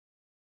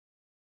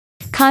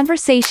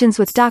Conversations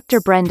with Dr.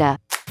 Brenda.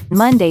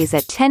 Mondays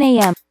at 10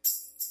 a.m.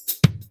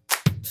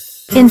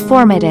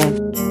 Informative.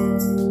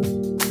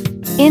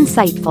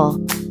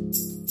 Insightful.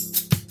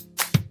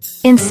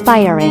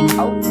 Inspiring.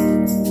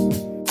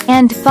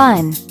 And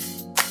fun.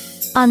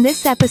 On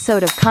this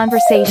episode of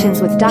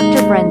Conversations with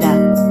Dr.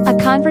 Brenda, a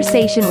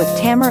conversation with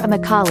Tamara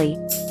McCauley.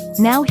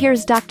 Now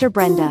here's Dr.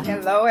 Brenda.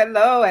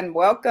 Hello, and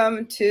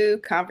welcome to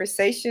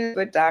Conversations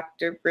with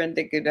Dr.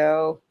 Brenda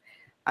Goudeau.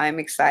 I'm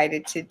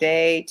excited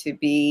today to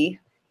be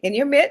in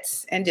your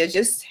midst and to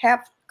just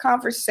have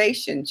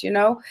conversations. You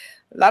know,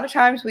 a lot of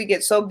times we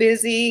get so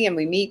busy and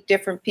we meet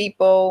different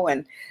people,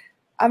 and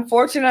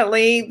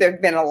unfortunately, there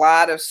have been a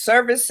lot of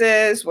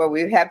services where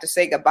we have to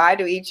say goodbye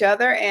to each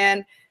other,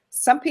 and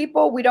some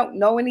people, we don't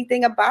know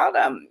anything about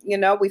them. You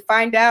know, we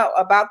find out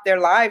about their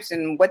lives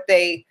and what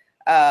they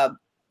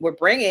were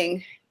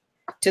bringing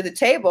to the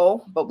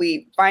table, but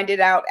we find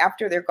it out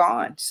after they're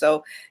gone.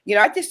 So, you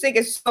know, I just think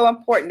it's so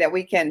important that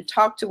we can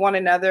talk to one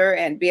another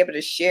and be able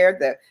to share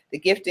the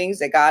giftings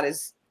that God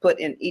has put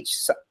in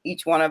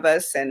each one of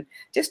us, and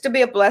just to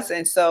be a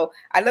blessing. So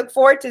I look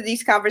forward to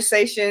these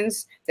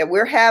conversations that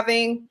we're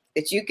having,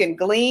 that you can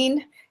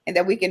glean, and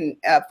that we can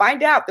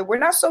find out that we're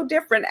not so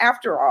different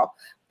after all,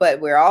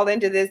 but we're all in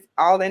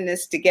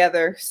this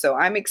together. So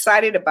I'm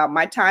excited about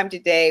my time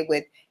today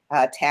with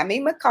Tammy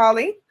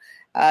McCauley.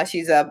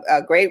 She's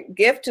a great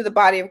gift to the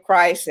body of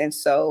Christ. And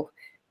so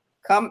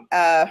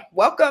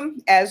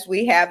welcome as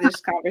we have this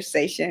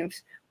conversation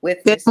with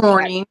Good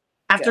morning,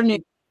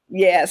 afternoon.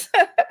 Yes.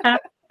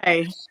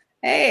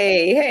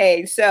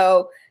 Hey.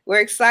 So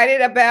we're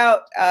excited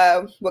about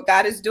what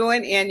God is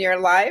doing in your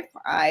life.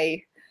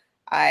 I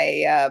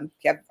have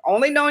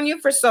only known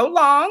you for so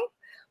long,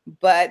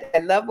 but I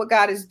love what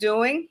God is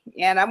doing.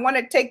 And I want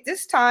to take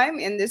this time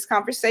in this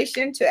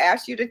conversation to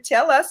ask you to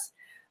tell us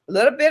a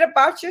little bit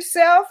about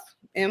yourself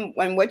and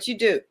what you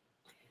do.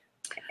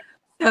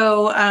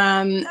 So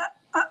I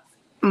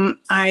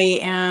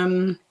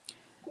am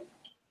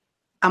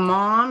a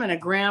mom and a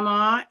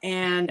grandma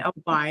and a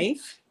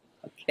wife.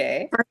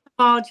 Okay. First of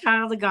all, a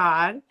child of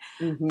God.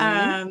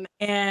 Mm-hmm.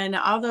 And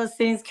all those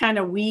things kind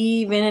of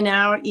weave in and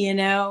out, you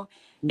know.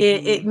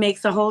 Mm-hmm. It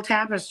makes a whole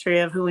tapestry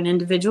of who an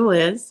individual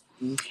is.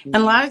 Mm-hmm. And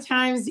a lot of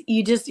times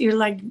you're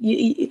like,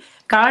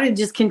 God, it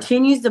just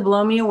continues to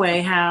blow me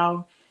away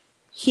how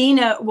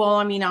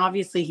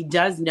obviously he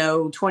does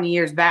know 20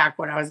 years back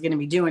what I was going to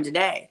be doing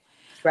today.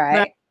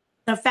 Right.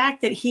 But the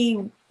fact that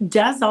he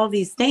does all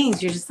these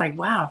things, you're just like,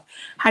 wow,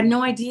 I had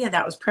no idea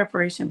that was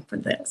preparation for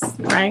this.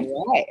 Right.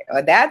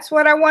 Well, that's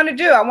what I want to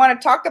do. I want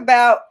to talk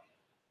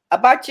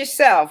about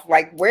yourself,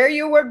 like where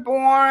you were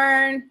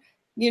born,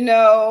 you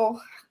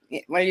know,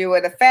 when you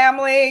were with a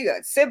family,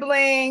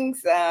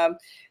 siblings,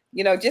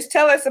 you know, just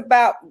tell us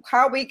about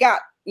how we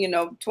got,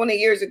 20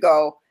 years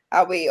ago,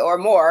 or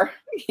more,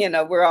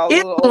 we're all a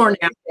little more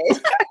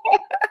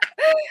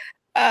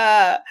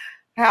now.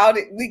 How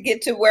did we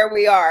get to where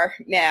we are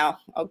now?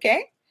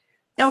 Okay.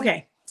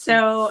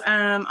 So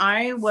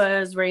I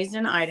was raised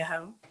in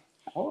Idaho.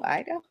 Oh,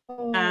 Idaho.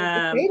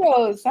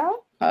 Potatoes, huh?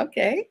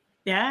 Okay.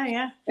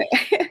 Yeah.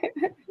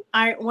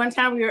 One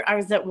time I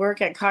was at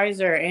work at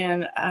Kaiser,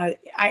 and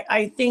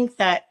I think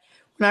that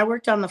when I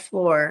worked on the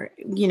floor,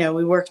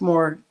 we worked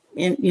more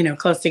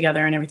close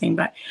together and everything,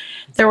 but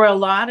there were a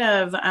lot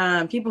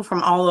of people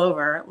from all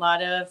over, a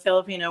lot of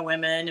Filipino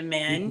women and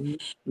men,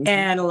 mm-hmm.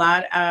 and a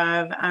lot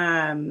of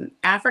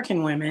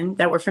African women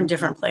that were from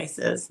different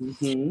places.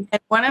 Mm-hmm.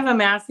 And one of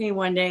them asked me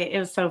one day, it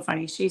was so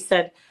funny. She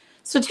said,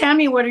 "So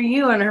Tammy, what are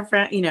you?" And her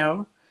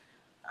friend,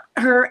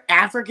 her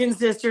African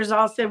sisters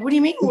all said, "What do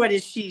you mean? What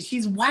is she?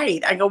 She's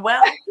white." I go,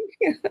 "Well,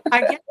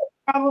 I guess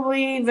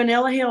probably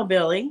vanilla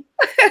hillbilly,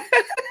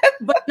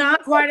 but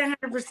not quite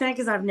 100%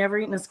 because I've never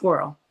eaten a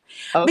squirrel."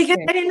 Okay. Because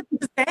I didn't know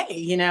what to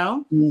say,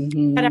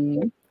 Mm-hmm. But I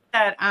think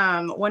that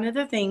one of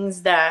the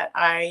things that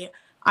I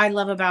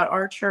love about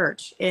our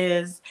church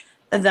is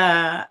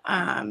the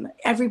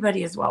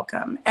everybody is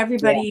welcome.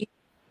 Everybody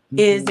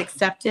is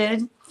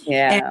accepted.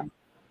 Yeah. And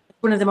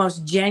one of the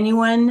most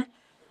genuine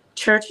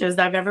churches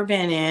I've ever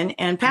been in.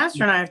 And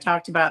Pastor and I have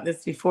talked about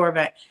this before,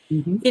 but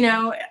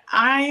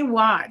I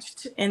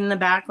watched in the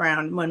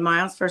background when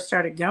Miles first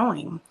started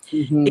going.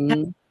 Mm-hmm.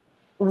 Because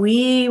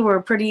we were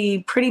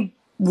pretty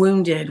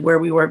wounded where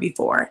we were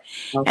before.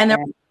 Okay. And there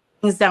were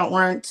things that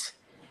weren't,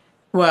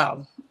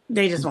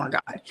 they just weren't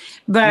God.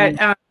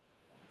 But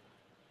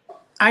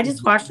I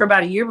just watched for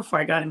about a year before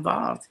I got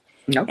involved.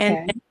 Okay.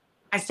 And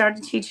I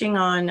started teaching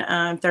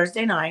on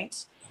Thursday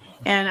nights,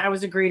 and I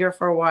was a greeter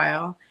for a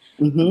while.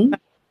 Mm-hmm. But,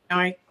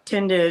 I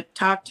tend to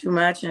talk too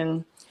much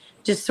and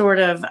just sort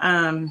of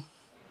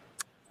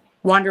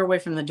wander away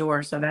from the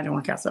door, so that didn't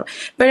work out.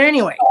 But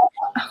anyway,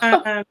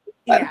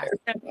 yeah.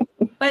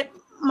 But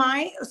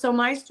my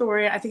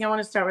story, I think I want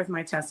to start with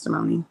my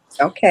testimony.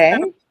 Okay.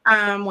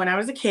 When I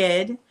was a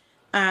kid,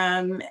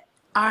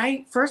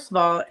 I first of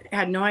all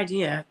had no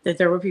idea that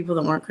there were people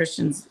that weren't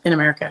Christians in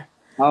America.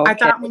 Okay. I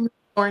thought when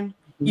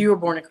you were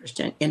born a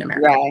Christian in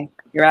America.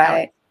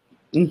 Right.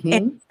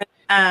 Mm-hmm.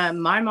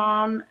 And, my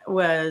mom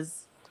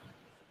was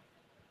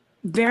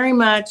very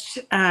much,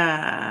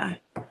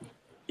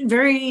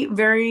 very,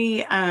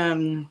 very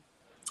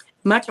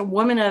much a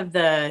woman of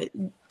the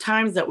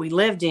times that we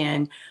lived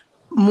in,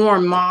 more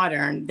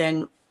modern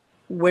than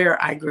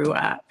where I grew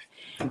up.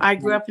 I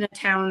grew up in a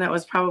town that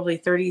was probably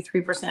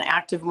 33%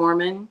 active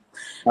Mormon,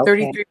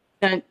 33%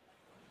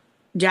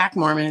 Jack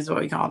Mormon is what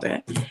we called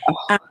it.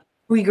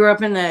 We grew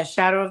up in the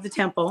shadow of the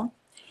temple,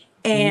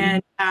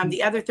 and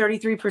the other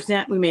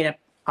 33%, we made up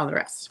all the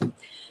rest.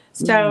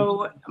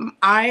 So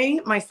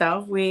I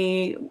myself,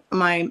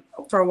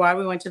 for a while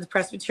we went to the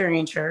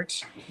Presbyterian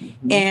church,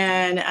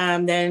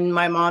 and then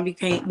my mom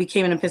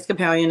became an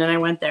Episcopalian, and I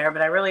went there,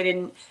 but I really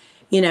didn't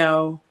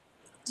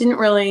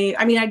really.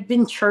 I mean, I'd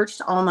been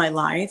churched all my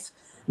life,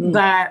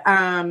 but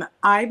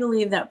I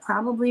believe that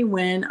probably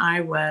when I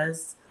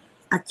was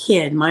a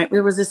kid,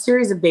 there was a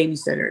series of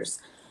babysitters,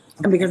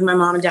 and because my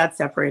mom and dad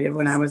separated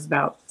when I was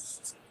for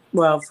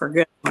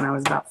good, when I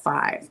was about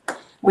 5,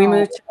 we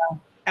moved to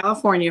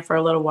California for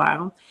a little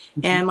while,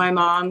 and my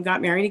mom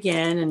got married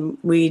again, and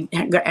we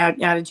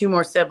added 2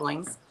 more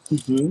siblings,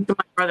 to my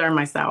brother and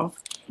myself.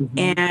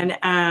 And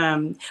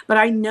but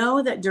I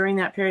know that during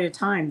that period of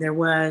time, there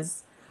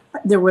was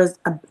a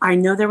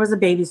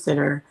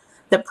babysitter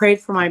that prayed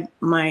for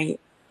my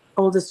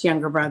oldest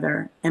younger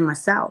brother and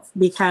myself,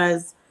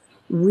 because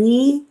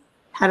we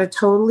had a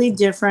totally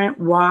different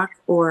walk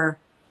or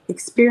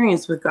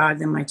experience with God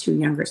than my 2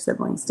 younger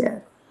siblings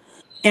did.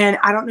 And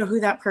I don't know who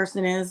that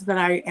person is, but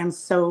I am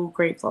so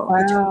grateful.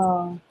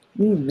 Wow.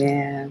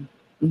 Amen.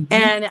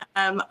 And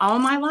all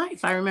my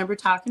life, I remember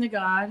talking to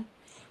God,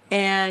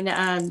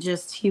 and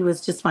he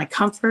was just my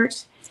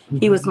comfort.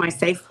 He was my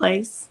safe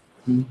place.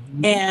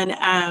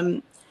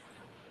 And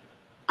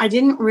I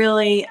didn't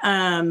really,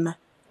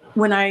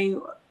 when I,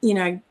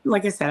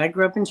 like I said, I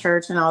grew up in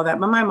church and all that,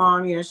 but my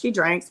mom, she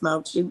drank,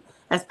 smoked. She,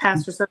 as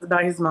Pastor says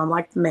about his mom,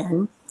 liked the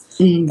men.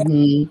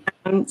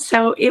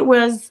 So it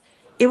was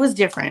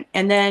different.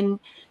 And then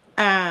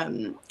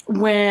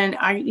when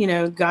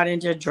I, got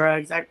into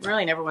drugs, I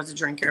really never was a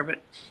drinker,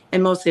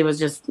 and mostly it was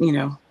just,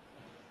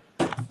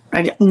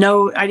 I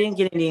didn't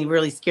get any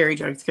really scary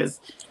drugs because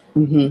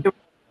they were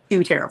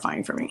too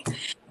terrifying for me.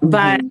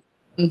 But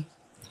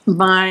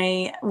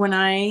when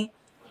I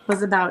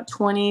was about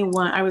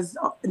 21,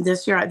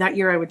 that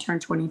year I would turn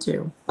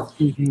 22.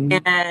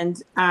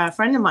 And a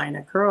friend of mine,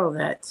 a girl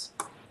that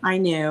I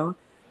knew,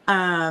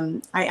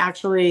 I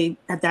actually,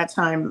 at that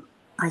time,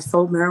 I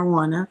sold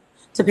marijuana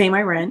to pay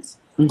my rent,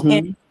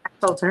 and I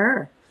sold to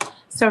her.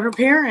 So her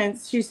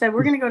parents, she said,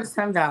 we're going to go to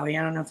Sun Valley.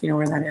 I don't know if you know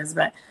where that is,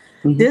 but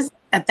this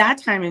at that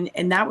time,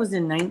 and that was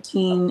in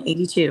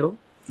 1982.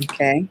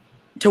 Okay.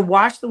 To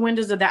wash the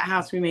windows of that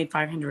house, we made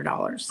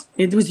 $500.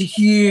 It was a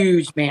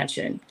huge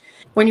mansion.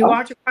 When you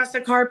walked across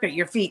the carpet,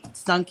 your feet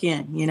sunk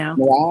in,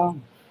 Wow.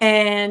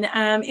 And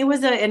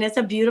it's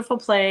a beautiful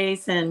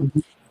place. And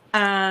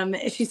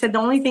she said, the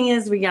only thing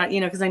is we got,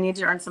 because I need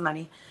to earn some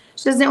money.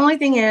 She says, the only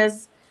thing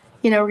is,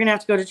 we're going to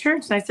have to go to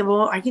church. And I said,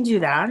 well, I can do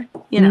that.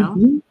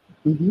 I'm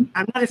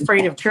not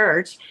afraid of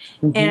church.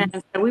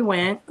 And so we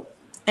went,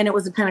 and it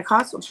was a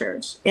Pentecostal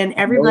church, and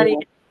everybody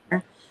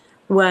there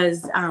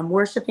was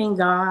worshiping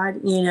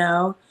God,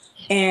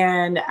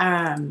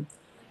 and,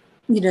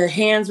 the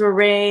hands were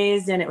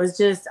raised, and it was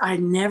just,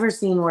 I'd never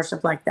seen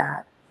worship like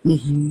that.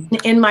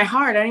 In my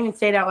heart, I didn't even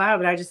say it out loud,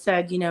 but I just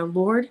said,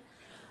 Lord,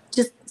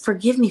 just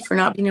forgive me for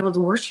not being able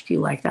to worship you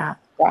like that.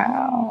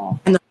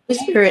 Wow. And the Holy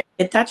Spirit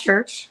hit that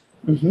church.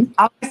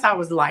 All I saw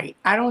was light.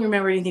 I don't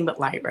remember anything but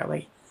light,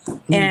 really.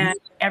 And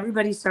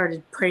everybody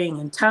started praying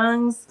in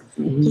tongues.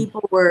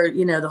 People were,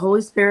 the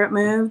Holy Spirit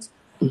moved.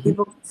 I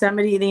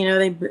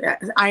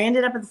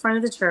ended up at the front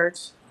of the church.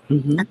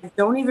 I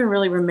don't even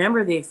really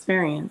remember the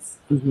experience.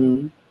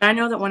 I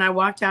know that when I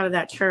walked out of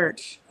that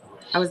church,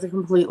 I was a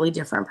completely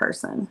different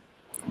person.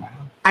 Wow.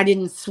 I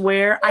didn't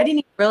swear. I didn't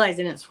even realize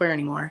I didn't swear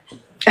anymore.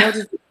 No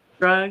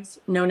drugs,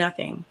 no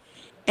nothing.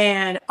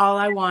 And all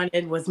I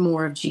wanted was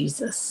more of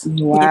Jesus.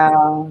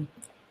 Wow.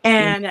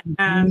 And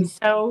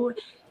so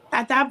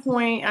at that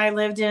point,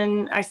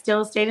 I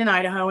still stayed in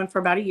Idaho, and for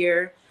about a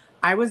year,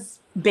 I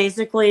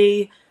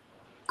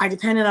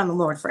depended on the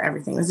Lord for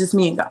everything. It was just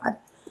me and God.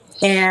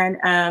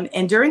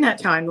 And during that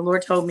time, the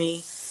Lord told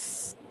me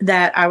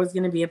that I was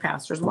going to be a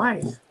pastor's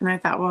wife. And I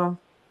thought, well,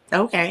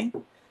 okay,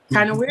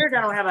 kind of weird.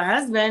 I don't have a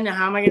husband.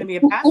 How am I going to be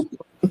a pastor?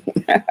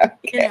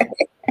 Okay.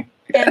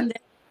 And then,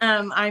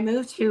 I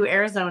moved to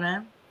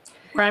Arizona,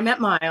 where I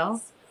met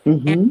Miles.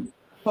 And at that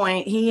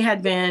point, he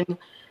had been,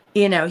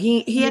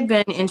 he had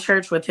been in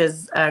church with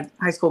his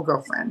high school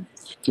girlfriend.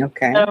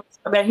 Okay. So,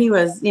 but he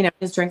was, he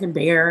was drinking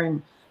beer,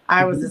 and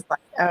I was just like,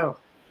 oh,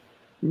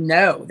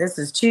 no, this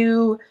is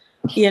too,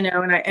 and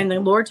the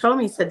Lord told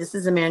me, he said, this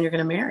is a man you're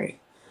going to marry.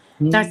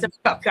 And I said,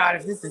 oh God,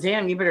 if this is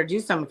him, you better do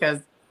something, because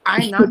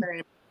I'm not going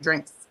to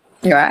drink.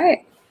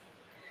 Right.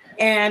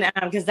 And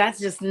because that's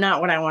just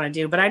not what I want to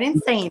do. But I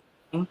didn't say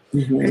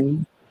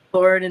anything,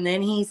 Lord. And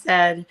then he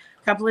said,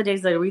 a couple of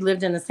days later, we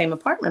lived in the same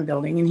apartment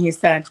building, and he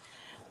said,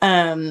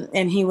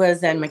 and he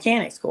was in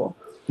mechanic school.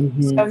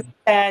 So he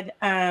said,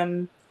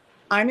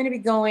 I'm going to be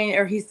going,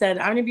 or he said,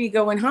 I'm going to be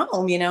going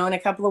home, in a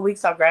couple of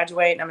weeks I'll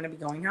graduate and I'm going to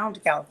be going home to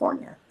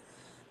California.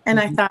 And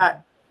I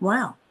thought,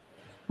 wow,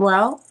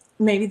 well,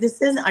 maybe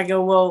this is, I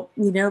go, well,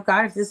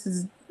 God, if this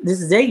is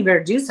it, you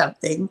better do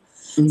something.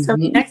 So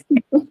the next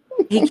day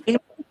he came,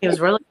 he was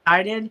really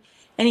excited.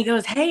 And he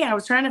goes, hey, I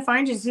was trying to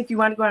find you to see if you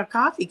want to go have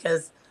coffee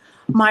because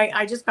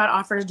I just got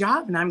offered a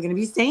job and I'm going to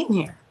be staying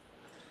here.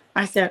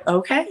 I said,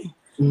 okay.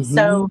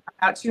 So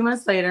about 2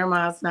 months later,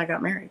 Miles and I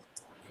got married.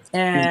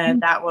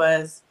 And that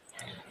was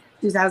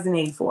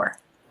 2084.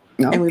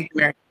 Okay. And we were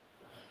married.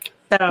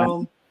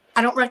 So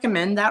I don't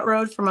recommend that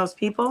road for most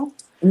people.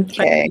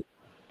 Okay.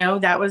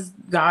 But, that was,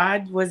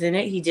 God was in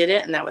it. He did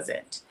it and that was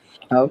it.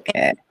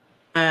 Okay.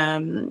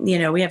 And,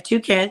 we have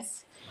 2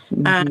 kids.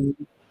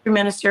 Through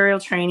ministerial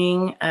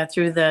training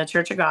through the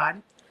Church of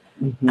God.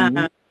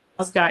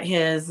 Miles got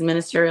his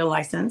ministerial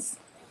license.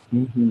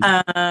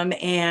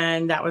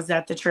 And that was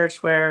at the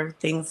church where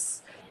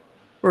things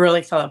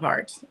really fell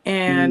apart.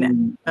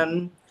 And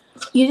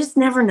you just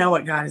never know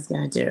what God is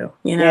going to do,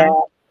 Yeah.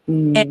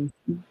 And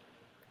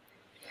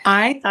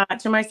I thought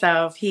to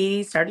myself,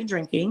 he started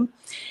drinking.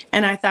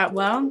 And I thought,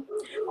 well,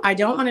 I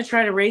don't want to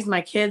try to raise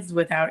my kids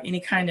without any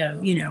kind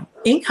of,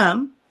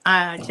 income.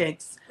 It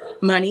takes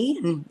money.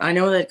 And I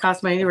know that it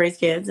costs money to raise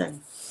kids.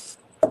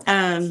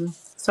 And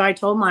so I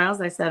told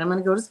Miles, I said, I'm going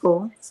to go to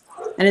school.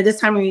 And at this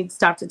time, we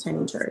stopped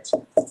attending church.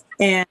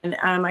 And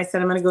I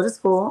said, I'm going to go to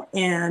school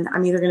and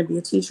I'm either going to be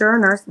a teacher or a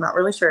nurse. I'm not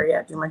really sure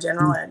yet. Do my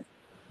general ed.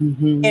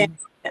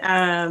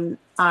 And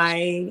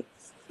I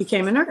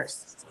became a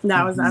nurse.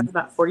 I was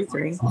about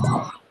 43.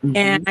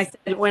 And I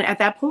said, at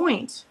that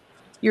point,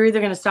 you're either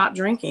going to stop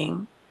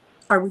drinking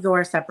or we go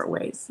our separate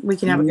ways. We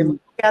can have a good meal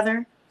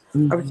together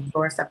or we can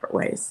go our separate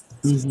ways.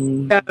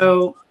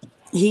 So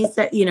he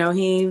said,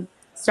 he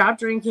stopped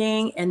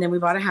drinking and then we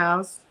bought a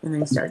house and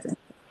then he started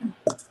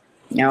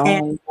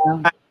drinking.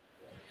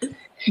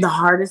 The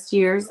hardest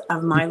years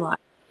of my life.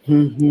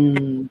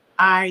 That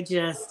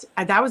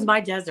was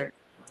my desert,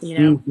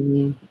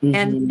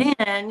 And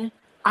then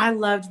I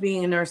loved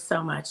being a nurse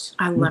so much.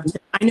 I loved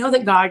it. I know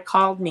that God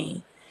called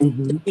me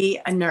to be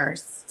a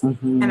nurse.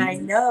 And I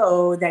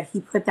know that he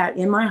put that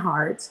in my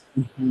heart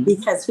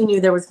because he knew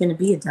there was going to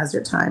be a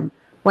desert time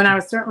when I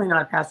was certainly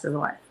not a pastor's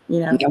wife,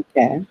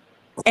 Okay.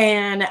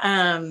 And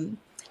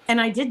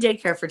I did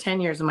daycare for 10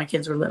 years when my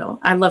kids were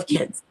little. I love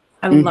kids.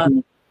 I love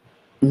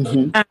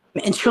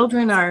and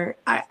children are,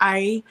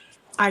 I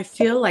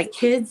feel like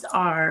kids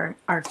are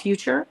our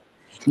future.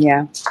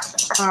 Yeah.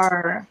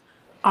 Our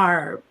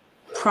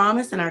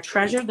promise and our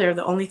treasure. They're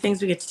the only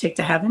things we get to take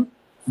to heaven.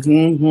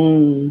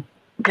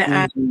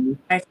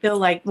 I feel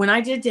like when I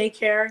did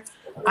daycare,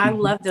 I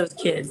loved those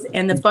kids.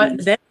 And the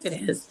benefit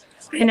is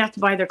I didn't have to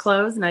buy their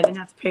clothes and I didn't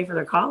have to pay for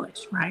their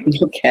college. Right.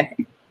 Okay.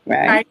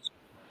 Right.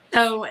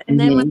 So, and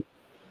then when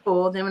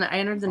I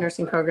entered the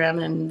nursing program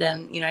and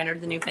then, I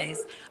entered the new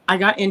phase, I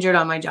got injured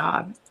on my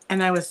job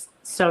and I was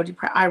so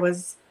depressed. I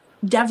was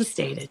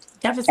devastated.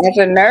 As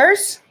a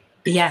nurse?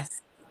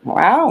 Yes.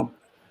 Wow.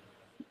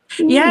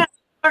 Yeah.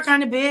 They're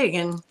kind of big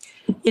and,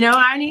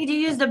 I need to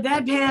use the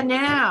bedpan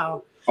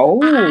now.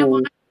 Oh. I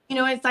want,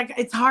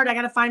 it's hard. I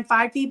got to find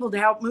 5 people to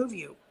help move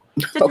you.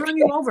 To turn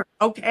you over.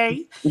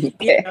 Okay.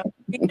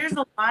 There's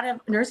a lot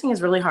of nursing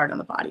is really hard on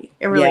the body.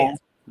 It really is.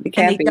 It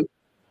can be.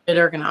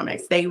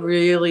 Ergonomics. They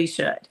really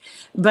should.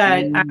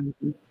 But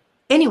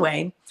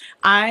anyway,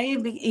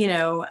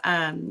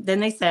 then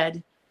they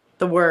said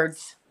the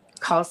words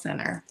call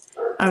center.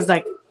 I was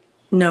like,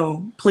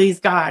 no, please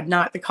God,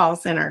 not the call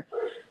center.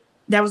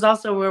 That was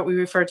also what we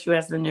refer to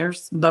as the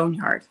nurse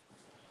boneyard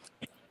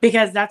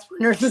because that's where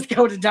nurses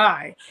go to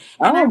die.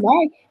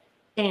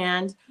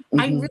 And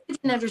I really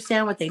didn't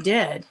understand what they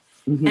did.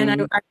 And I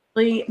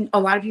really, a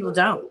lot of people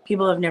don't.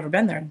 People have never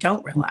been there and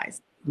don't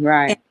realize.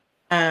 Right.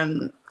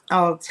 And,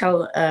 I'll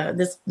tell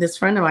this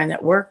friend of mine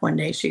that worked one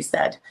day, she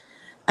said,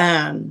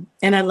 and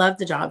I love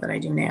the job that I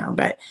do now,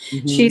 but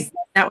she said,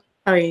 that was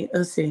probably,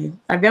 let's see,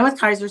 I've been with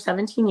Kaiser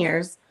 17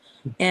 years.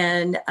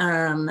 And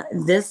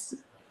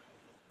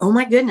oh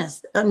my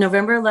goodness,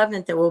 November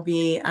 11th, it will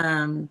be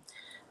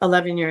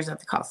 11 years at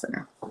the call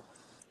center.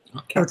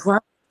 Okay. Or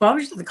 12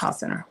 years at the call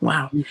center.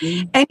 Wow.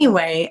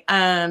 Anyway,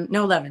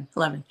 no, 11.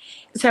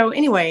 So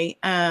anyway,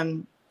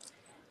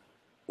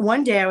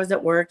 one day I was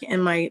at work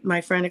and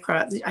my friend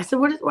across, I said,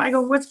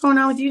 what's going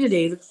on with you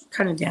today? You look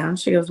kind of down.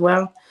 She goes,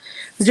 well,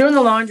 I was doing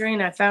the laundry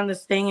and I found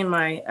this thing in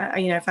my,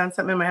 I found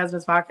something in my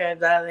husband's pocket.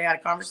 They had a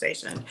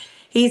conversation.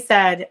 He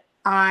said,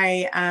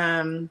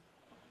 anyway,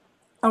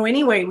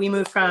 we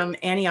moved from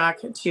Antioch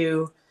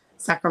to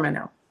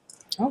Sacramento.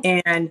 Oh.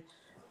 And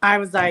I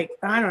was like,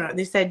 I don't know.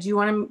 They said,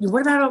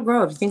 what about Elk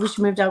Grove? Do you think we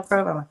should move to Elk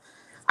Grove?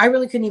 I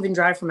really couldn't even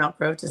drive from Elk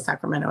Grove to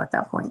Sacramento at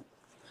that point.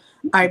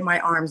 My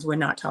arms would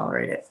not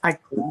tolerate it.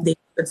 They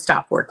would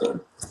stop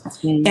working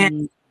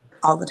and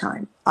all the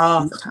time.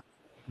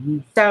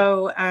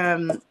 So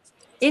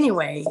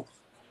anyway,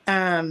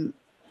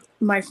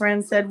 my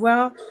friend said,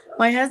 well,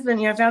 my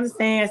husband, I found this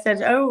thing. I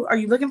said, oh, are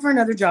you looking for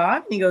another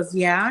job? And he goes,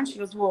 yeah. And she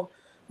goes, well,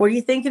 what are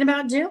you thinking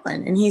about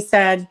doing? And he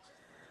said,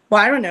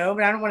 Well, I don't know,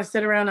 but I don't want to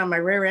sit around on my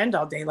rear end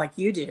all day like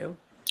you do.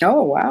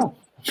 Oh, wow.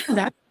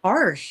 That's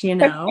harsh, you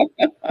know?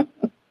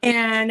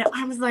 And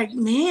I was like,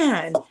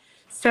 man.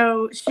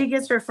 So she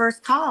gets her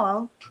first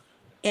call,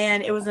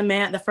 and it was a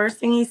man. The first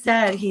thing he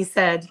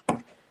said,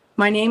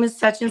 my name is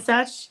such and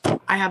such.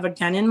 I have a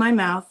gun in my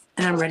mouth,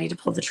 and I'm ready to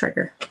pull the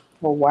trigger.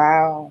 Oh,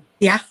 wow.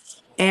 Yeah.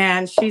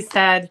 And she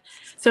said,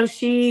 so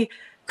she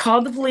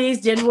called the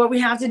police, did what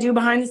we have to do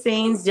behind the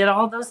scenes, did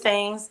all those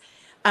things,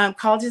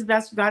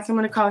 got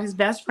someone to call his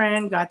best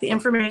friend, got the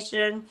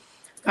information,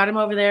 got him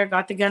over there,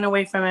 got the gun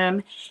away from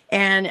him.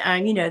 And,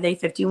 they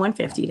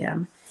 5150'd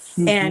him.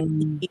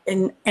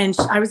 Mm-hmm. And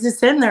I was just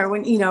sitting there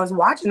when, I was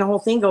watching the whole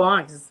thing go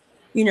on because,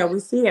 we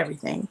see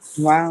everything.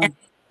 Wow. And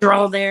they're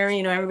all there,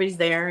 everybody's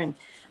there. And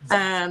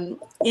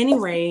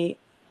anyway,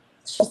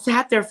 she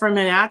sat there for a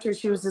minute after.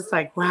 She was just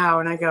like, wow.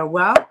 And I go,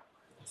 well,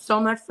 so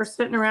much for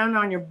sitting around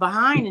on your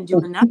behind and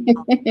doing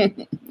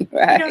nothing.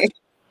 Right.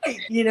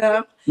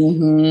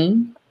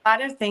 Mm-hmm. A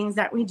lot of things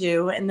that we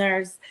do. And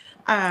there's,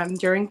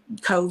 during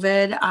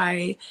COVID,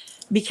 I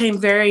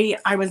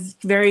was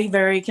very,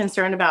 very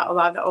concerned about a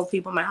lot of the old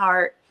people. My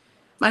heart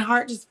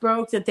just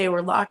broke that they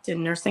were locked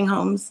in nursing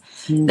homes.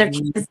 Mm-hmm. Their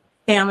kids,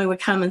 family would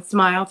come and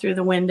smile through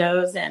the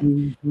windows.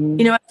 And,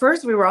 at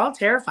first we were all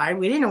terrified.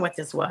 We didn't know what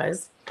this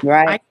was.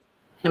 Right. I had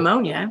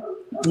pneumonia.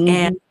 Mm-hmm.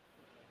 And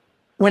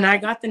when I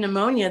got the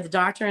pneumonia, the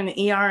doctor in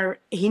the ER,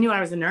 he knew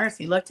I was a nurse.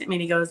 He looked at me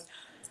and he goes,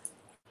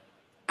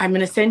 I'm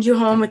going to send you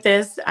home with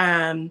this.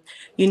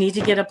 You need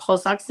to get a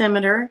pulse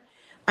oximeter.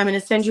 I'm going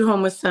to send you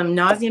home with some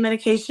nausea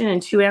medication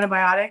and 2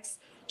 antibiotics,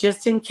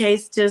 just in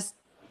case,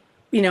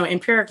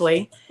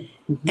 empirically.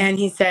 Mm-hmm. And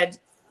he said,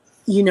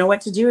 you know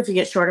what to do if you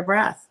get short of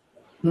breath.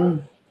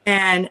 Mm.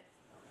 And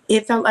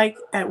it felt like,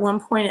 at one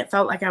point,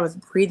 I was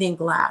breathing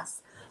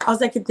glass.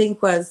 All I could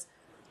think was,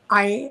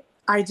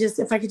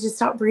 if I could just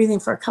stop breathing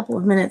for a couple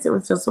of minutes, it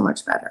would feel so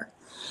much better.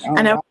 Oh,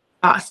 and I was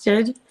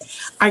exhausted.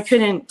 I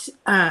couldn't,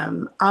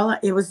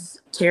 it was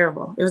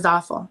terrible. It was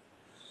awful.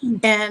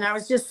 And I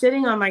was just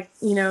sitting on my,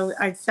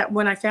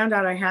 when I found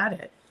out I had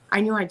it, I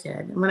knew I did.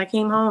 And when I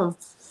came home,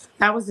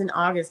 that was in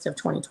August of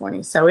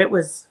 2020. So it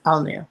was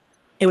all new.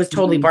 It was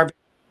totally barbaric.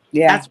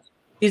 Yeah. That's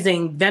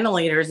using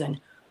ventilators and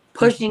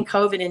pushing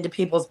COVID into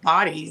people's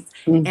bodies.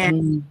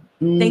 Mm-hmm.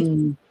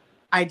 And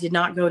I did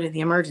not go to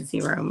the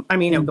emergency room.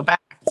 Go back.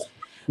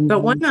 Mm-hmm. But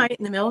one night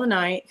in the middle of the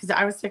night, because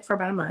I was sick for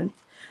about a month,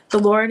 the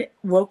Lord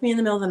woke me in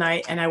the middle of the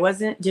night, and I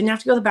didn't have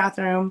to go to the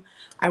bathroom.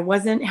 I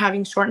wasn't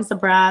having shortness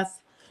of breath.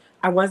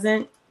 I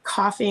wasn't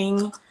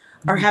coughing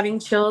or having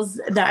chills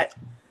that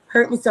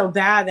hurt me so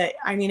bad that,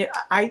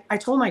 I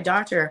told my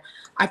doctor,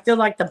 I feel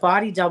like the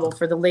body double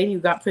for the lady who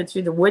got put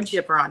through the wood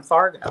chipper on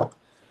Fargo.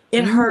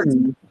 It hurts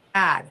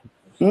bad.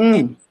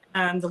 And,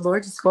 the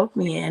Lord just woke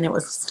me, and it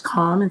was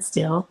calm and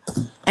still.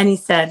 And he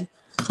said,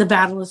 the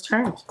battle is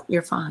turned.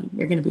 You're fine.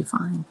 You're going to be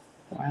fine.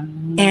 Wow.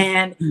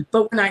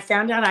 But when I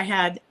found out I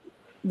had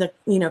the,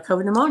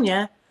 COVID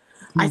pneumonia,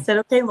 I said,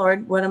 okay,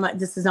 Lord,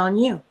 this is on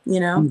you,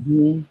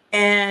 Mm-hmm.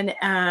 And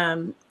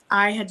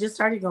I had just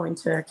started going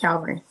to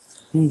Calvary.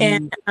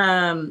 Mm-hmm.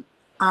 And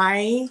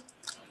I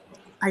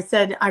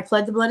said, I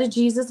pled the blood of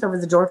Jesus over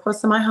the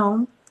doorposts of my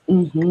home.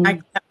 Mm-hmm. I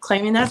kept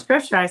claiming that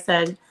scripture. I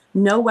said,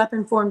 no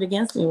weapon formed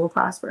against me will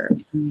prosper,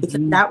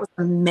 because that was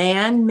a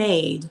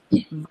man-made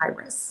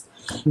virus.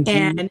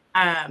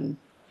 Mm-hmm.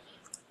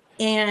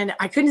 And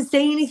I couldn't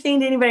say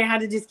anything to anybody. I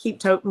had to just keep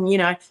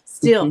toting,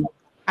 still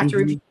have to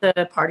repeat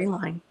the party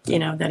line,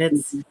 that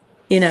it's,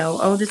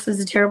 oh, this is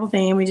a terrible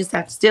thing. We just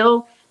have to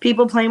still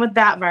people playing with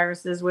bat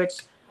viruses, which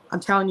I'm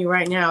telling you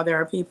right now, there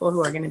are people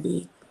who are going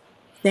to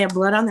they have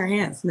blood on their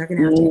hands, and they're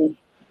going to have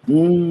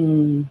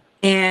to.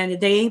 And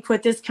they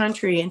put this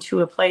country into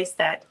a place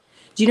that,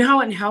 do you know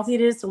how unhealthy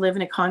it is to live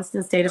in a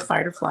constant state of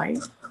fight or flight?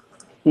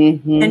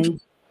 Mm-hmm.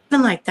 And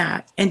living like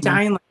that and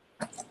dying like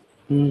that.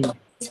 Mm.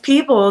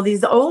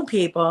 These old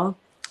people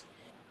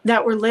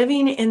that were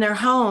living in their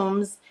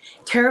homes,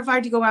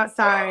 terrified to go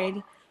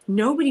outside.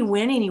 Nobody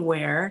went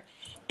anywhere.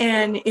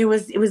 And it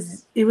was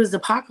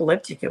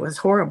apocalyptic. It was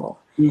horrible.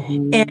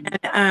 Mm-hmm.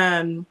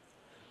 And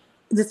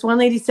this one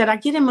lady said, I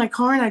get in my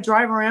car and I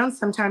drive around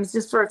sometimes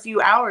just for a few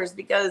hours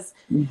because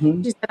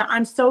she said,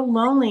 I'm so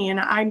lonely and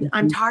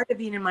I'm tired of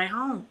being in my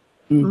home.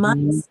 Mm-hmm.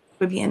 Months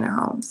would be in their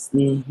homes.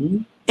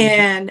 Mm-hmm.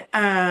 And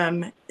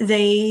I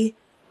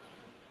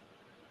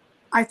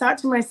thought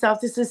to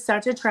myself, this is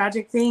such a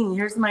tragic thing.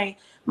 Here's my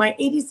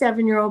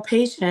 87-year-old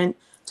patient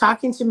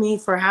talking to me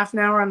for half an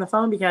hour on the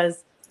phone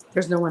because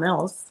there's no one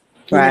else.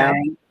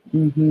 Right.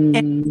 Mm-hmm.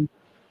 And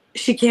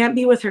she can't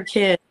be with her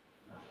kid.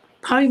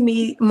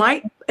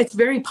 It's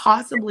very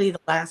possibly the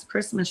last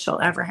Christmas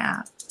she'll ever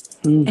have.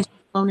 And she's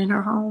alone in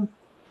her home.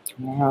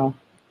 Wow.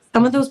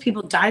 Some of those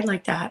people died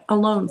like that,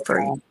 alone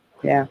for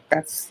yeah,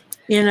 that's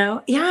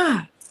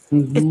yeah.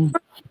 Mm-hmm.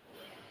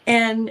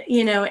 And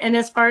and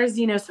as far as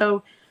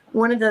so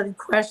one of the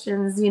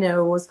questions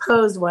was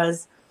posed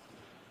was,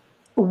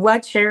 what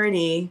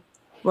charity?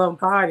 Well,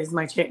 God is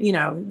my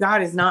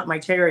God is not my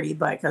charity,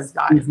 but because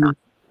God is not.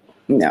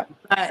 No.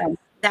 But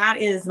that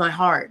is my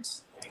heart.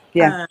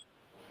 Yeah.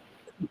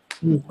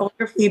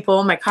 older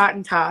people, my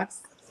cotton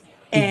talks,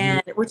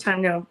 and which I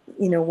know,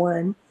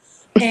 one.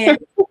 And,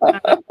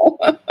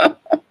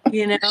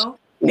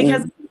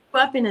 because I grew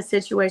up in a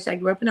situation, I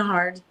grew up in a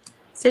hard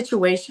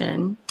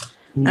situation.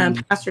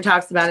 Pastor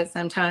talks about it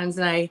sometimes.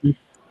 And I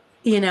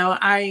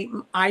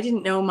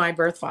didn't know my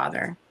birth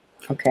father.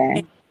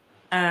 Okay.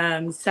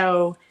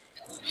 So,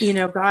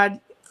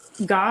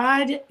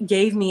 God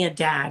gave me a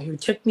dad who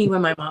took me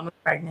when my mom was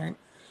pregnant,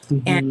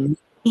 and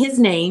his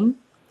name.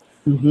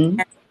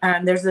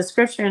 There's a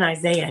scripture in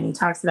Isaiah, and he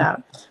talks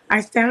about,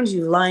 I found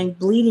you lying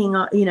bleeding,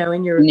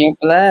 in your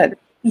blood,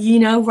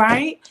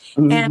 right?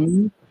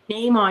 And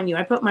name on you.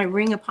 I put my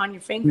ring upon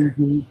your finger,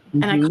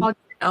 and I called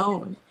you your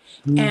own.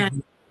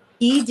 And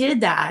he did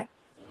that.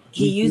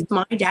 He used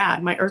my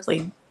dad, my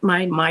earthly,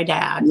 my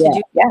dad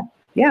to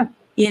do.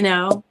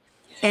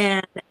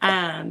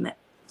 And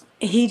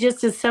he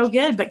just is so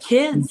good. But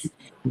kids,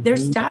 they're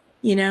stuck.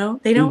 They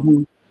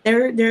don't.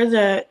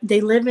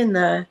 They live in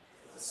the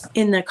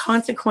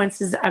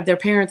consequences of their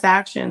parents'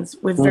 actions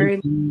with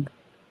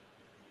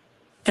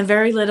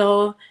very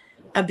little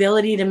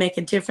ability to make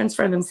a difference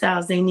for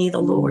themselves. They need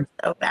the Lord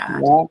so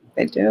bad. Yeah,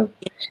 they do.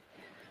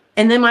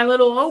 And then my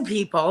little old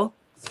people,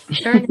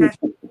 they're a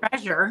national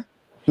treasure,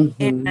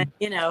 and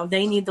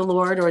they need the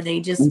Lord, or they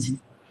just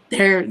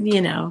they're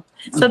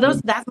So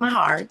that's my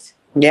heart.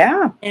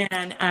 Yeah.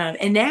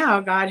 And now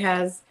God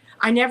has.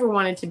 I never even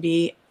wanted to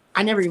be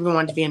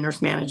a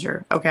nurse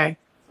manager. Okay,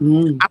 I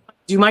want to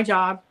do my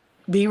job,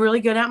 be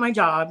really good at my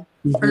job,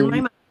 earn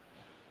my money,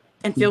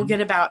 and feel good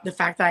about the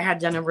fact that I had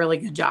done a really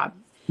good job.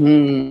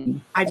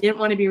 I didn't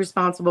want to be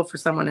responsible for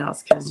someone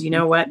else, because you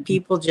know what?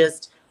 People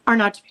just are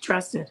not to be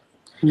trusted.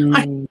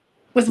 I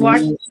was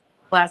watching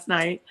last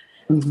night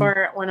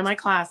for one of my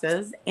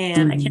classes,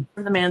 and I can't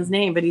remember the man's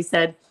name, but he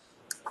said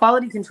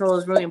quality control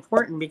is really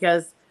important,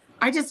 because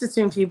I just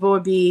assumed people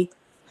would be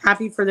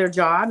happy for their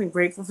job and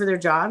grateful for their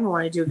job and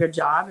want to do a good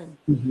job, and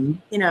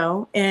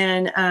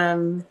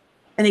and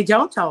they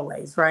don't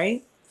always,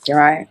 right?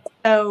 Right.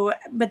 So,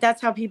 but that's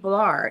how people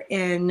are,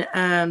 and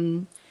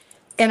I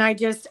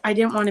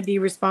didn't want to be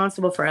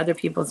responsible for other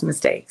people's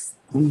mistakes.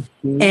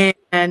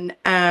 And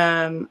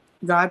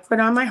God put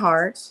on my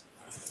heart,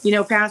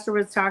 Pastor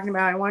was talking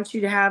about, I want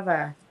you to have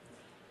a,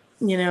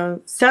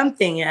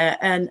 something,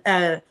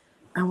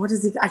 what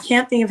is it? I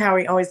can't think of how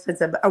he always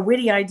puts it, a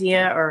witty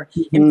idea or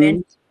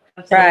invent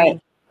something. Right.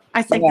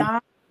 I said,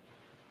 God,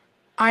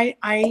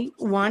 I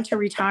want to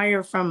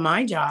retire from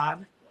my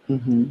job,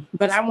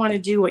 but I want to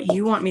do what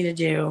you want me to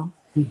do.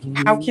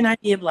 How can I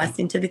be a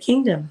blessing to the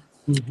kingdom?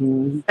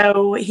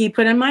 So he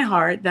put in my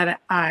heart that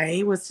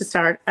I was to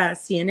start a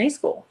CNA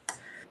school.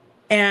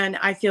 And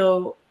I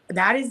feel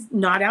that is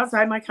not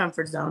outside my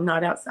comfort zone.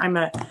 Not outside.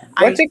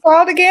 What's it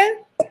called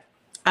again?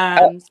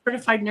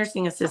 Certified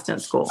Nursing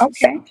Assistant School.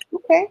 Okay.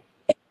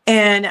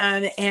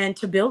 And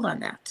to build on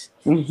that.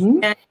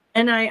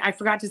 And I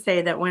forgot to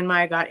say that when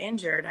I got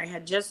injured, I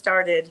had just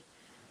started.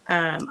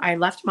 I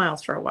left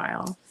Miles for a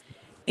while.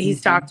 He's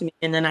talked to me,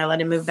 and then I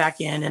let him move back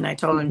in, and I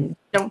told him,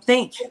 don't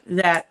think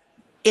that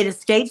it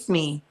escapes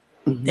me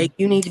that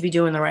you need to be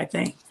doing the right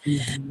thing.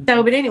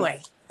 So, but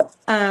anyway,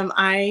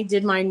 I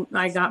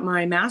got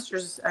my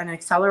master's, an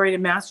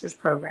accelerated master's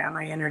program.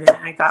 I entered it.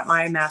 I got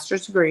my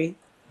master's degree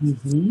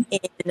in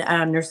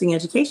nursing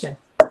education.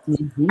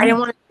 I didn't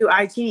want to do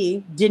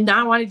IT, did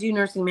not want to do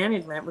nursing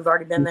management. We've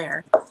already been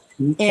there.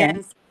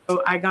 And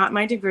so I got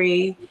my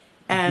degree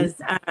as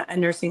a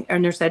nurse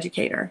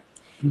educator.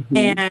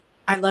 And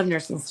I love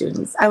nursing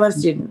students. I love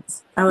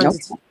students. I love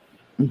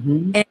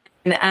and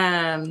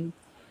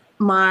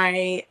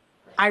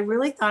I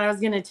really thought I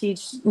was going to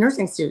teach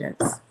nursing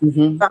students.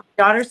 But my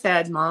daughter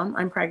said, Mom,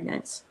 I'm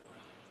pregnant.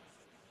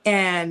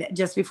 And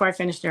just before I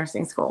finished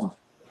nursing school,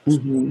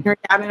 her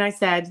dad and I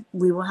said,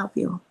 we will help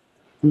you.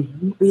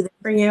 We'll be there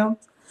for you.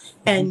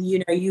 And,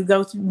 you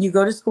go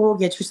to school,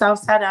 get yourself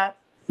set up,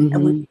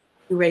 and we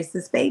raise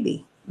this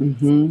baby.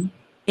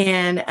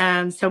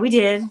 And so we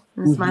did.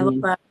 It's my little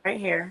butt right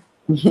here.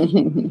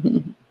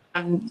 She's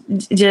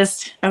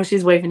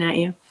waving at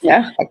you.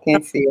 Yeah, I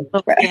can't see her.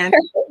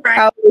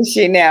 How old is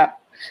she now?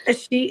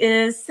 She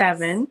is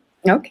 7.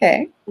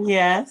 Okay.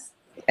 Yes.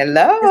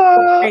 Hello.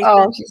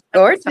 Oh, she's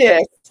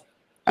gorgeous.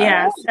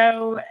 Yeah.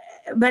 So,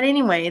 but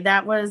anyway,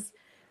 that was,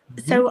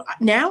 so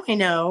now I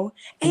know.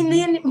 And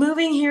then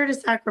moving here to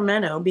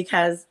Sacramento,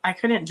 because I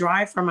couldn't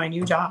drive for my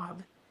new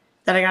job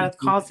that I got at the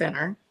call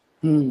center.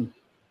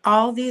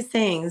 All these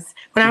things.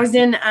 When I was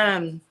in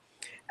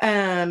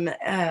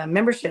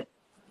membership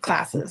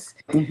classes,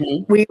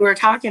 we were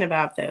talking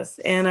about this,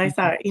 and I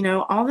thought,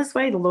 all this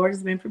way the Lord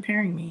has been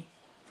preparing me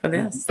for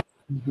this.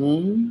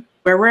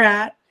 Where we're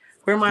at,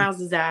 where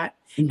Miles is at,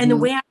 and the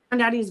way I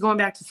found out he was going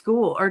back to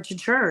school or to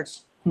church.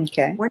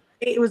 Okay.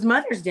 It was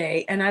Mother's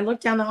Day, and I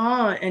looked down the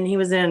hall, and he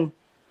was in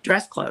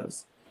dress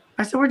clothes.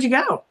 I said, "Where'd you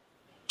go?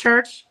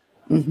 Church?"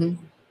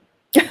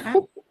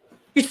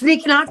 You're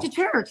sneaking off to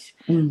church.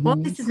 Well,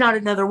 this is not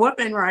another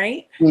woman,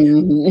 right?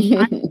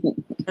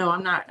 No,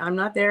 I'm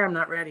not there. I'm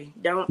not ready.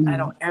 I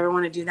don't ever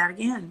want to do that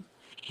again.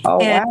 Oh,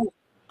 wow.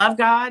 love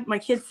God. My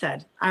kids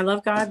said, I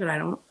love God, but I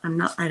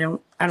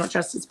don't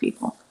trust his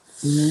people.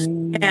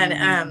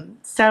 And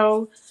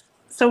so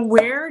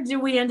where do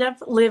we end up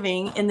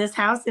living in this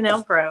house in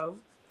Elk Grove?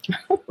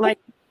 Like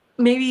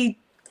maybe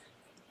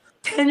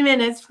 10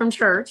 minutes from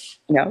church.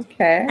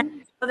 Okay.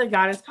 That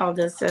God has called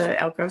us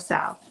to Elk Grove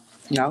South.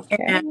 Okay.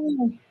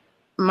 And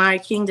my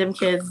Kingdom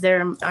kids,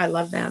 I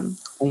love them.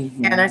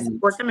 And I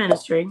support the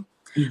ministry.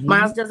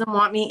 Miles doesn't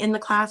want me in the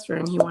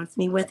classroom. He wants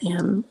me with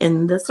him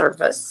in the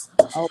service.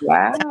 Oh,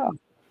 wow.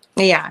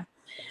 Yeah.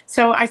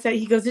 So I said,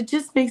 he goes, it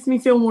just makes me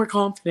feel more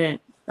confident.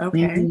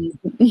 Okay.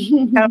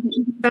 So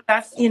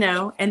that's,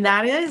 and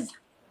that is,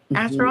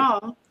 after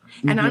all,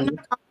 and I'm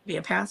not called to be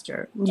a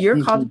pastor.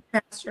 You're called to be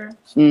a pastor.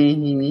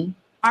 You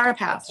are a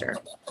pastor.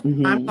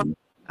 I'm called to be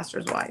a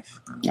pastor's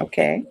wife.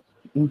 Okay.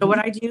 So what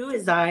I do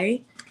is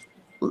I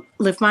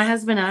lift my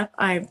husband up.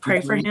 I pray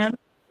for him.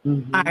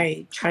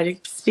 I try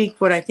to speak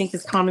what I think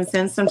is common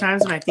sense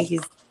sometimes when I think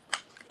he's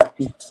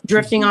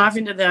drifting off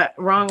into the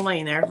wrong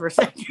lane there for a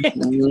second. I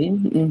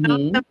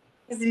don't know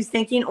what he's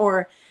thinking,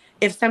 or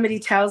if somebody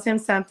tells him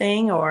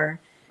something,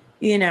 or,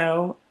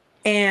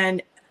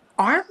 and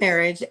our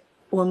marriage,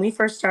 when we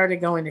first started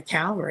going to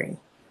Calvary,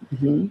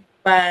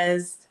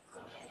 was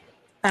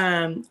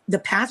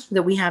the pastor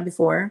that we had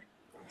before,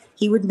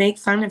 he would make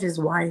fun of his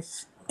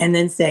wife and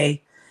then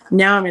say,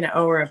 now I'm going to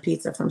owe her a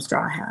pizza from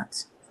Straw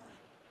Hat.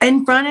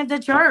 In front of the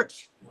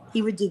church,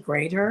 he would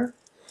degrade her,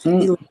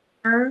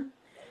 her,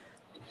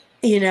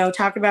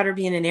 talk about her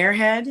being an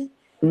airhead.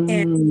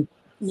 And,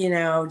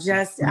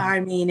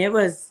 it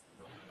was,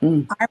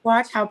 I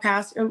watch how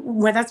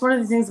well, that's one of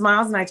the things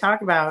Miles and I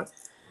talk about,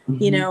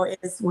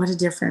 is what a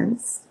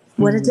difference.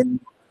 What a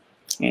difference.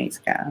 Thanks,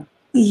 God.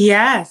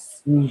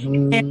 Yes.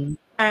 And,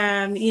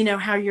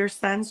 how your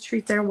sons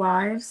treat their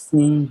wives.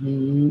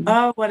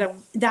 Oh,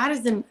 that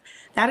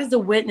is a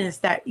witness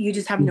that you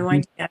just have no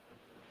idea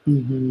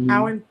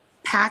how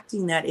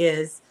impacting that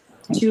is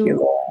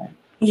to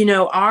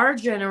our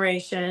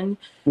generation,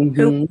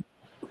 who,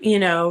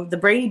 the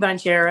Brady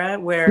Bunch era,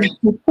 where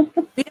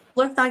we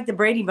looked like the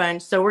Brady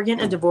Bunch. So we're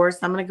getting a divorce.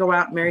 I'm going to go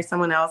out and marry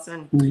someone else.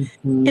 And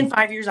in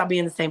 5 years, I'll be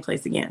in the same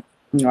place again.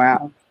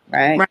 Wow.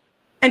 Right.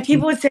 And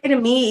people would say to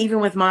me, even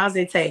with Miles,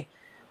 they'd say,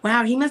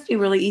 wow, he must be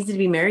really easy to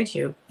be married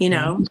to,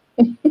 No.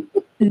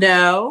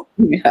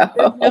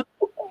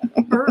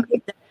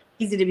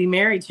 Easy to be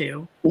married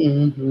to.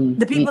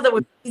 The people that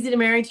were easy to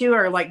marry to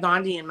are like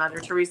Gandhi and Mother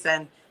Teresa,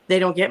 and they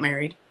don't get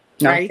married.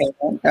 Right.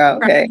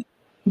 Okay.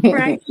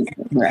 Right.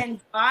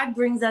 And God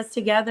brings us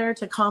together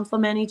to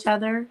complement each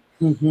other,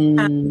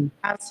 to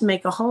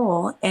make a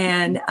whole.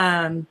 And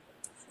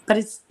but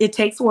it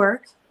takes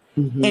work.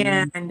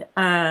 And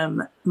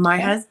my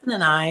husband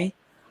and I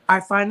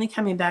are finally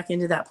coming back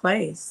into that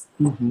place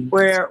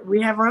where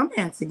we have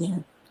romance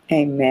again.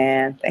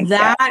 Amen. Thank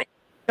that God. Is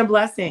a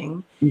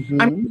blessing.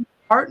 I'm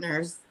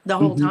partners the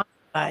whole time.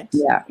 But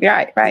yeah,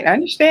 right. I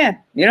understand.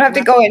 You don't have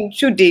to go in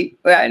too deep,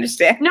 but I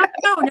understand. No,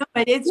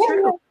 but it's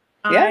true.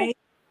 Yeah.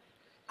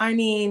 I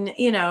mean,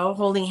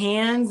 holding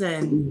hands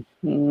and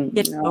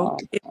it's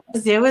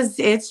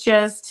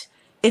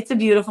a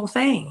beautiful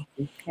thing.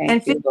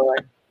 Thank you,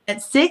 Lord.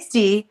 At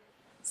 60,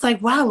 it's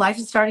like, wow, life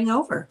is starting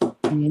over.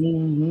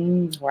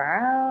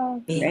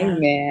 Wow. Yeah.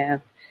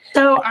 Amen.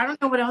 So I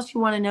don't know what else you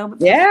want to know.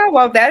 But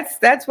well,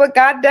 that's what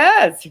God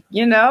does. He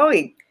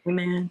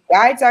Amen.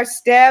 guides our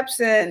steps,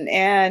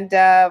 and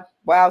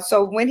wow.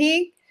 So when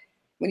you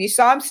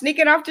saw him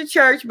sneaking off to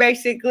church,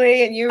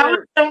 basically, and you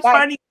were so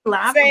funny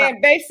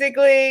saying,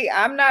 basically,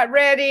 I'm not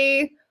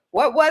ready.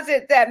 What was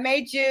it that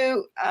made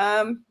you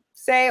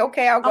say,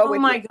 okay, I'll go with you? Oh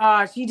my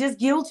gosh, he just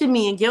guilted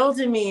me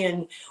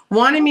and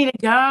wanted me to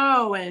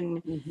go,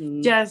 and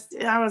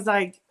I was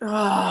like,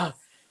 oh.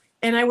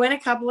 And I went a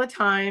couple of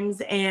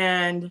times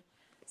and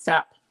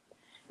stop.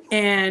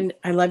 And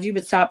I love you,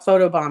 but stop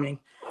photobombing.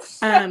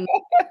 I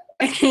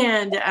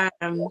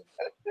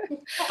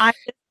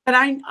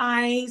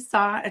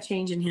saw a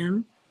change in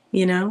him,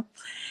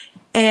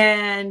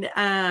 and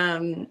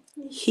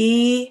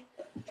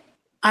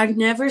I've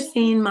never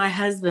seen my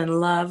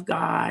husband love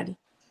God.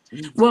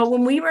 Well,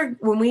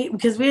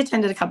 because we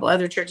attended a couple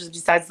other churches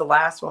besides the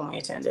last one we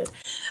attended,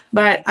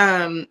 but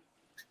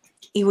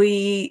they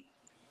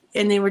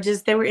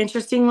were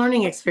interesting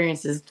learning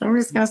experiences. I'm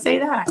just going to say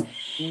that.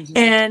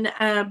 And,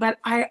 but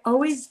I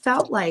always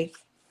felt like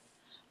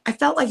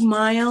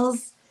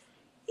Miles,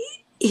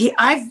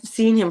 I've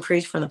seen him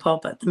preach from the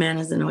pulpit. The man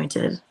is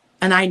anointed.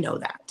 And I know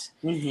that.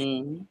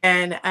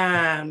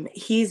 And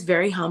he's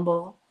very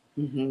humble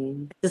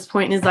at this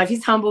point in his life.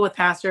 He's humble with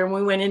pastor. And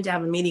we went in to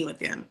have a meeting with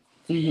him.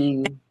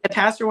 The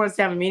pastor wants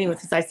to have a meeting with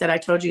us. I said, I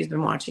told you he's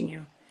been watching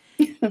you.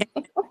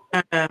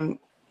 And,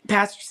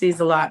 pastor sees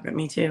a lot, but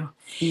me too.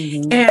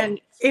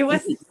 And it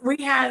was,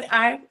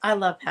 I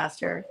love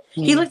pastor.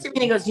 He looked at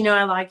me and he goes,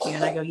 I like you.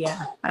 And I go,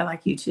 yeah, I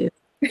like you too.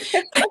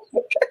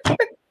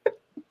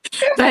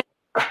 But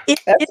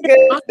that's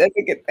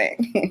a good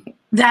thing.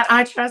 That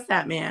I trust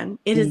that man.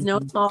 It is no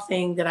small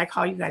thing that I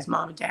call you guys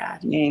mom and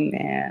dad.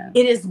 Amen.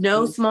 It is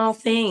no small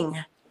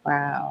thing.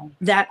 Wow.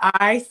 That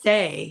I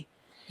say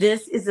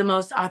This is the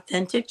most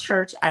authentic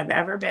church I've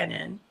ever been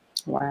in.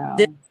 Wow.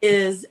 This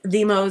is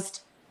the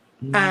most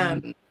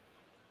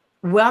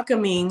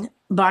welcoming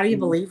body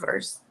of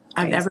believers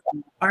I've ever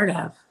been a part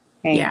of.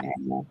 Amen.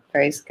 Yeah.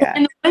 Praise God.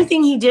 And the one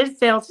thing he did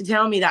fail to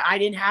tell me that I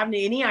didn't have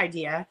any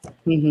idea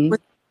was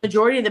the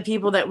majority of the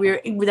people that we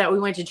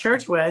went to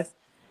church with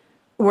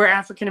were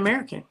African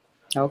American.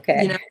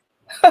 Okay. You know,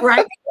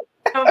 right?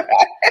 So,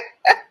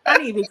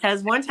 funny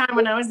because one time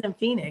when I was in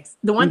Phoenix,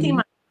 the one thing my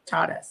mom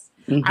taught us,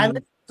 I lived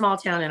in a small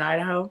town in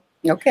Idaho.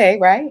 Okay,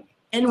 right.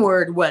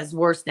 N-word was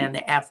worse than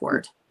the F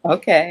word.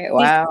 Okay,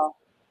 wow.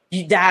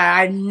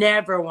 I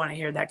never want to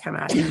hear that come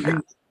out of your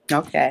mouth.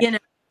 Okay. You know,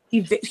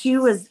 he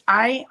was.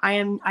 I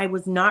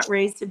was not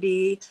raised to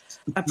be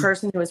a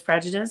person who was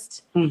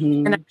prejudiced,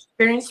 and I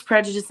experienced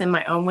prejudice in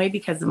my own way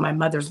because of my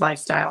mother's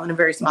lifestyle in a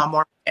very small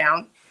Mormon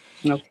town.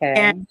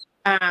 Okay.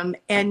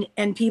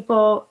 And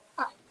people,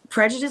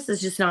 prejudice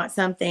is just not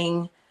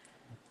something.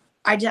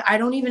 I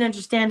don't even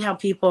understand how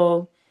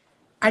people.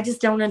 I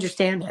just don't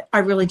understand it. I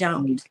really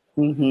don't.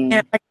 And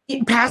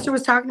like Pastor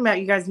was talking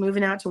about you guys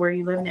moving out to where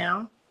you live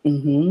now.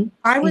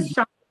 I was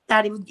shocked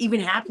that it would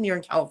even happen here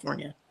in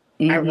California.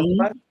 I really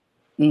was.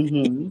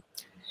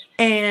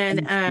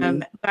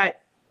 And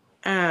but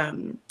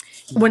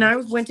when I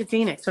went to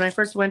Phoenix, when I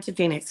first went to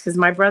Phoenix, because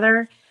my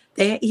brother,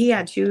 he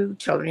had 2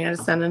 children. He had a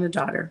son and a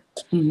daughter.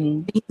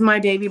 He's my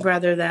baby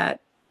brother. That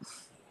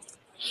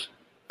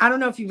I don't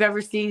know if you've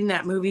ever seen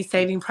that movie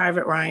Saving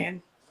Private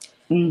Ryan.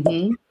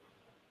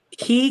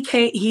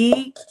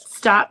 He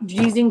stopped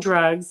using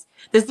drugs.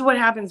 This is what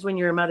happens when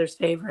you're a mother's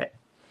favorite.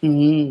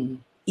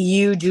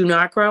 You do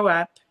not grow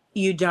up.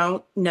 You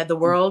don't know the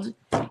world.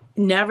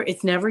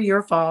 It's never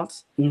your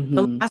fault.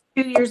 The last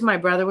 2 years my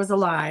brother was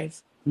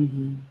alive,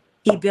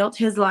 he built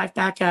his life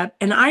back up.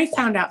 And I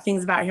found out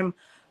things about him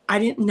I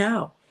didn't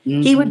know.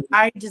 He would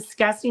die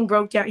disgusting,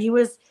 broke down.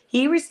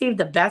 He received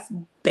the best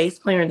bass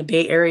player in the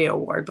Bay Area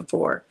award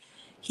before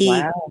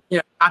he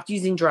stopped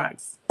using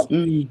drugs.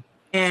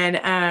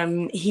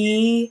 And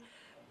he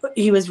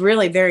was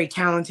really very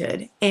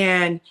talented.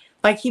 And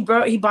like he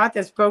bought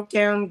this broke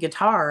down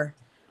guitar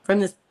from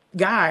this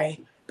guy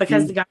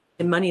because the guy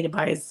had money to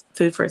buy his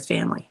food for his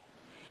family.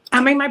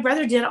 I mean, my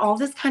brother did all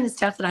this kind of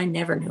stuff that I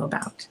never knew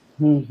about.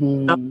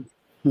 And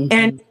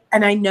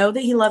I know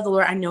that he loved the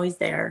Lord. I know he's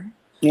there.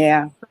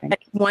 Yeah. But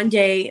one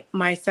day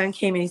my son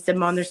came and he said,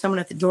 Mom, there's someone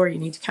at the door. You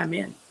need to come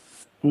in.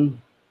 You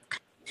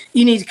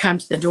need to come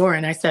to the door.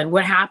 And I said,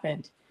 what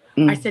happened?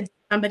 I said,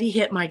 somebody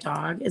hit my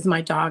dog. Is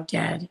my dog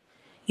dead?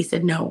 He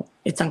said, no,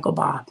 it's Uncle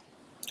Bob.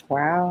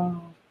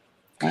 Wow.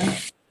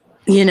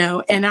 You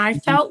know, and I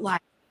felt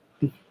like,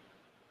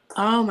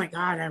 oh my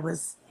God,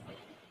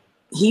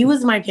 he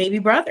was my baby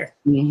brother.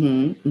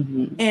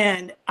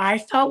 And I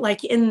felt like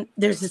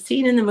there's a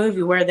scene in the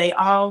movie where they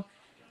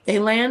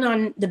land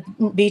on the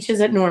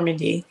beaches at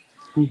Normandy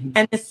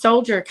and the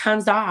soldier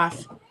comes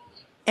off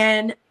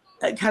the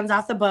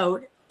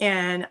boat.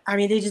 And I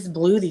mean, they just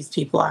blew these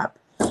people up.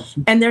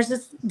 And there's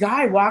this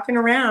guy walking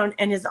around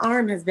and his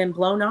arm has been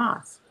blown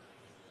off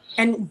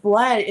and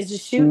blood is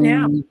just shooting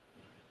out.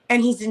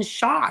 And he's in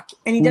shock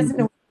and he doesn't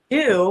know what to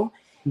do.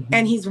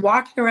 And he's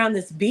walking around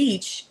this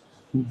beach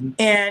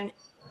and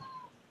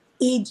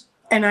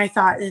I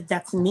thought,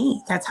 that's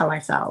me. That's how I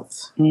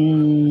felt.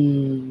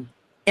 And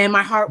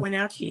my heart went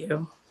out to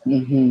you.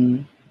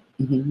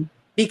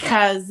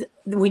 Because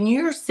when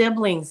your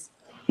siblings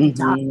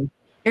die,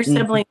 your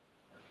siblings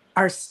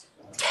are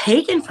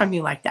taken from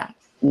you like that.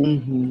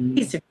 And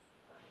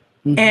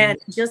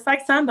just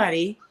like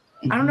somebody,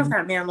 I don't know if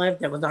that man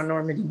lived that was on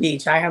Normandy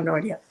Beach. I have no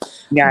idea.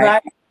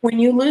 But when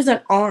you lose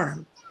an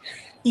arm,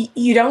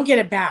 you don't get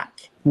it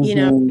back. You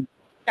know,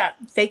 that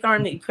fake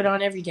arm that you put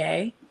on every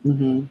day,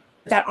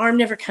 that arm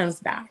never comes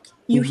back.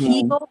 You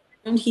heal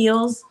and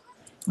heals,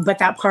 but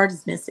that part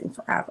is missing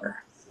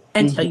forever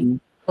until you.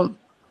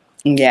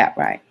 Yeah,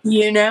 right.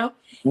 You know,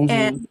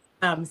 and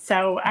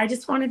so I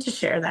just wanted to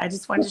share that. I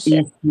just wanted to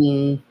share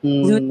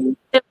losing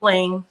a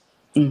sibling.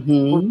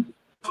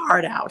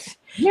 Hard out,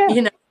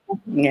 you know,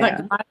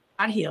 but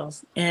God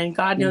heals and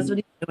God knows what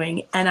he's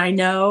doing. And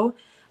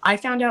I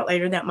found out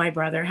later that my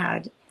brother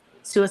had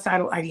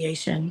suicidal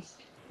ideation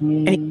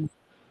and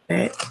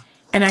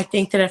I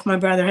think that if my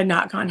brother had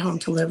not gone home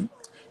to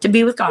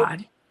be with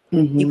God,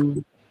 he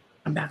would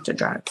come back to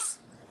drugs.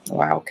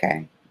 Wow.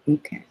 Okay.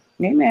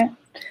 Amen.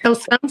 So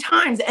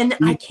sometimes, and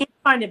I can't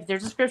find it, but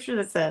there's a scripture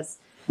that says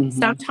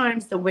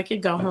sometimes the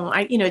wicked go home.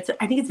 I think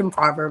it's in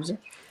Proverbs.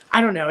 I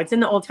don't know. It's in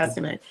the Old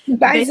Testament.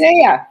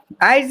 Isaiah.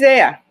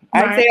 Right?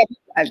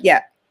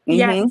 Yeah.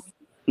 Yes.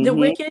 The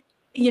wicked,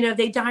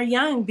 they die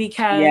young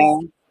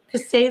because to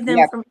save them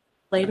from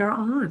later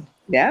on.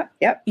 Yep.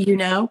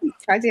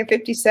 Isaiah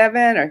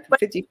 57 or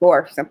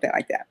 54, something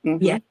like that.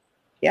 Yeah.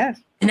 Yes.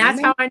 And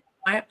that's how I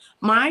know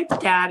my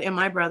dad and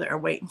my brother are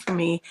waiting for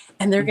me,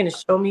 and they're going to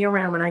show me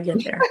around when I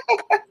get there.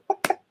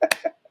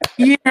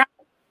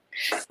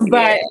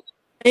 But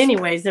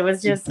anyways, it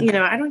was just,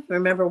 I don't even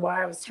remember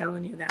why I was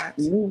telling you that.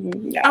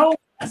 Oh,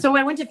 so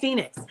I went to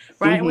Phoenix,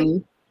 right?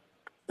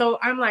 So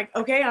I'm like,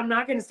 okay, I'm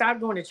not going to stop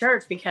going to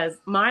church, because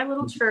my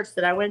little church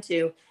that I went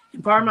to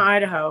in Parma,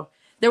 Idaho,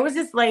 there was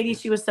this lady.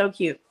 She was so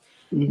cute.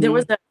 There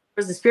was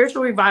a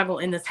spiritual revival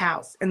in this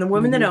house, and the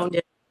woman that owned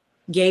it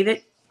gave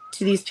it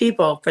to these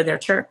people for their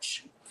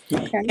church.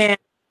 Okay. And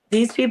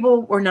these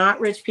people were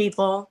not rich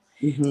people.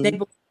 They Mm-hmm.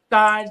 believed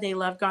God. They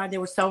loved God. They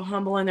were so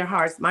humble in their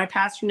hearts. My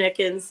pastor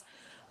Nickens,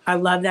 I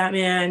love that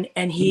man.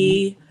 And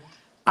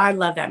I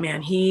love that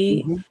man.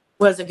 He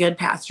was a good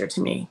pastor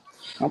to me.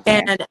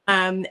 Okay.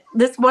 And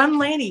this one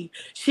lady,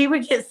 she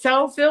would get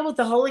so filled with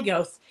the Holy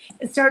Ghost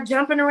and start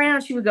jumping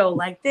around. She would go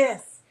like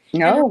this.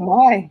 Oh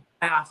my.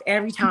 Off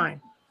every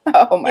time.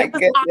 Oh my It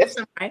was goodness.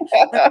 awesome, right?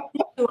 But I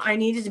knew I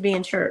needed to be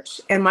in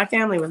church, and my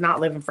family was not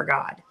living for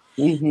God.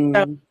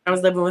 So I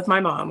was living with my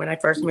mom when I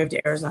first moved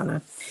to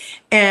Arizona.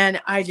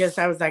 And I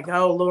was like,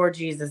 oh, Lord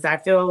Jesus, I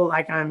feel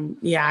like I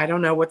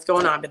don't know what's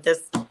going on, but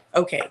this,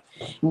 okay.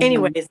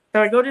 Anyways,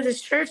 so I go to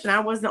this church, and I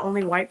was the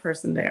only white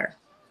person there.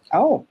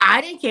 Oh.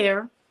 I didn't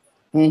care.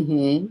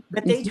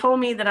 But they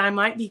told me that I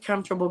might be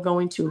comfortable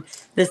going to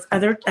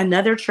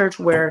another church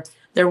where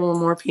there were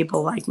more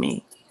people like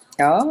me.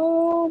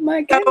 Oh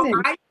my So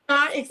goodness. I did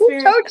not Who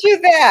experience told you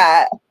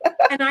that?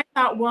 And I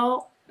thought,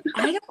 well,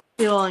 I don't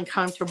feel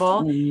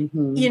uncomfortable,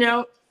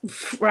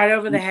 right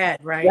over the head,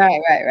 right?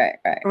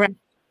 Right.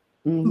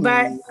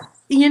 But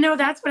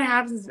that's what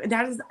happens.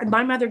 That is,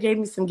 my mother gave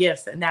me some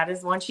gifts, and that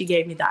is one she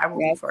gave me that I will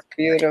be That's for.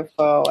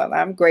 beautiful. And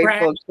I'm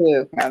grateful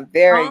too. I'm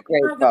very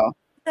grateful.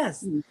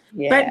 Yes.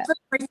 Yeah. But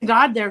praise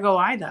God, there go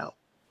I though.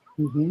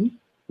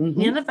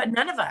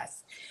 None of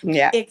us.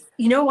 Yeah.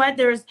 You know what?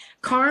 There's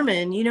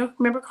Carmen.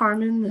 Remember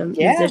Carmen? The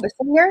The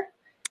singer.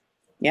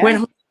 Yeah.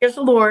 When here's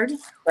the Lord.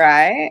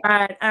 Right.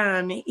 But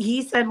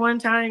he said one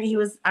time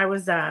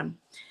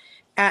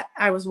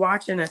I was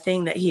watching a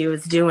thing that he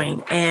was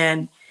doing,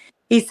 and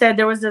he said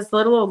there was this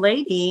little old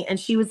lady, and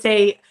she would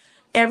say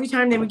every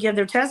time they would give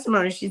their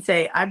testimony, she'd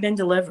say, I've been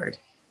delivered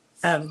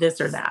of this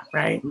or that,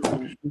 right?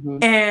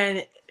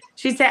 And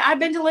she'd say, I've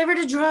been delivered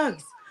of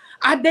drugs.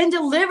 I've been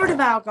delivered of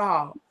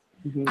alcohol.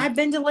 I've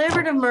been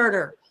delivered of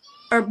murder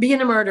or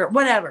being a murderer,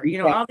 whatever,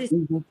 all these,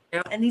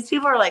 and these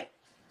people are like,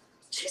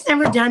 she's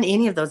never done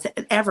any of those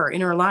ever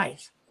in her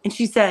life. And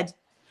she said,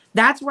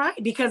 that's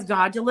right, because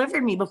God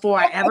delivered me before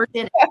I ever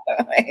did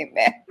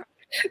it.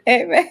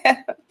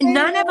 Amen.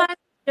 None of us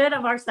good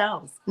of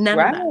ourselves. None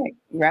of us.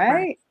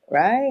 Right.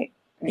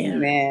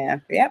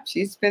 Amen. Yep,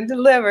 she's been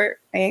delivered.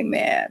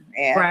 Amen.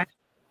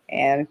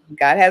 And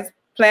God has a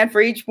plan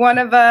for each one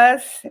of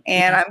us.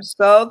 And I'm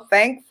so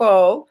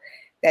thankful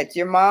that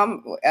your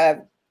mom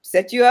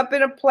set you up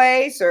in a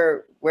place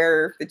or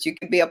where that you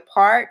could be a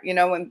part.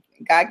 When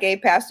God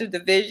gave Pastor the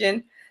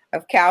vision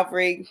of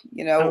Calvary,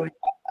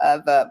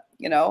 of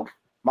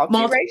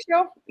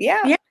multiracial.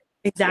 Yeah,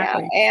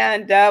 exactly. Yeah.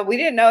 And we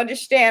didn't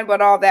understand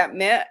what all that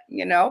meant,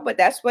 but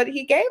that's what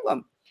he gave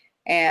them.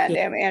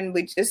 And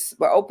we just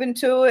were open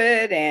to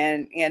it.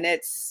 And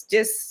it's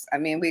just,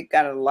 we've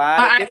got a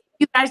lot of if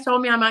you guys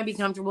told me I might be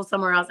comfortable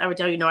somewhere else, I would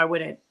tell you, no, I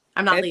wouldn't.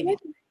 I'm not leaving.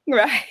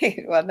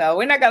 Right. Well, no,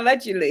 we're not going to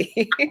let you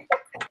leave.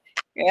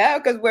 Yeah,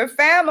 because we're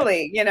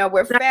family,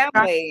 we're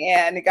family,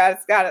 and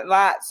God's got a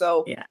lot.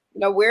 So,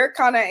 we're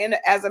kind of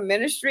as a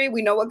ministry,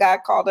 we know what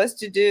God called us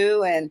to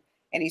do, and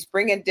he's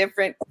bringing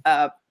different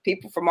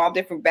people from all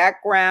different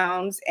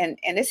backgrounds, and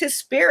it's his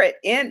spirit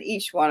in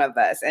each one of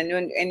us. And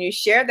when you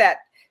share that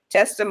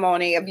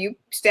testimony of you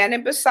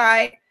standing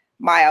beside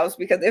Miles,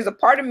 because there's a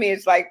part of me,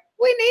 it's like,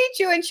 we need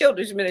you in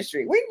children's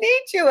ministry. We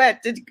need you as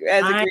a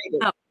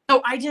greeter.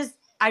 So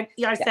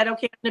I said,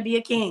 okay, I'm going to be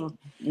a king.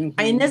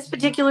 In this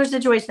particular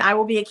situation, I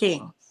will be a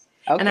king.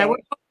 Okay. And I work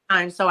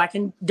time so I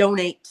can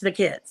donate to the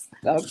kids.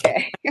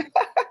 Okay.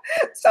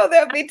 So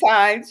there'll be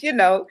times,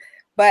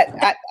 but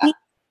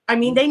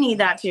they need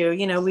that too.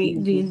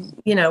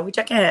 We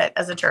took a hit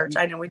as a church.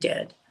 I know we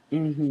did.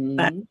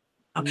 But,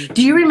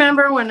 do you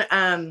remember when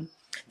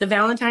the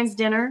Valentine's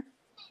dinner?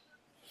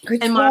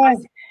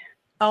 Miles,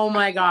 oh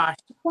my gosh.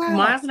 Wow.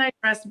 Miles and I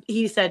dressed,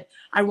 he said,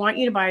 I want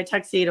you to buy a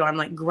tuxedo. I'm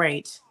like,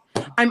 great.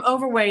 I'm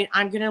overweight.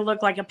 I'm going to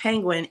look like a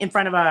penguin in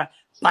front of a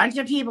bunch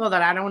of people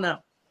that I don't know.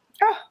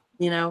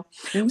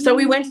 So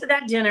we went to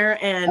that dinner,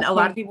 and a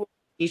lot of people wear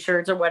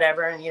t-shirts or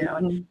whatever. And,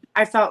 and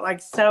I felt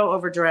like so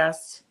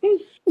overdressed.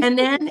 And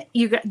then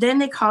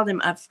they called him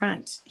up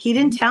front. He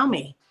didn't tell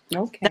me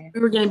that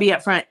we were going to be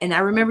up front. And I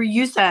remember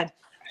you said,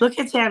 look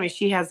at Tammy.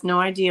 She has no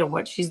idea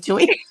what she's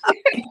doing.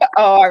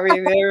 Oh, I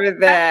remember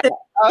that.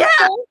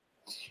 Yeah.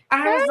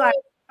 I was like,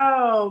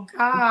 oh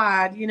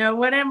God,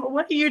 what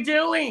are you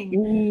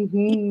doing?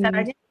 He said,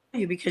 I didn't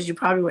tell you because you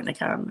probably wouldn't have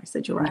come. I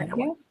said, you're right.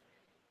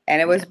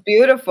 And it was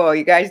beautiful.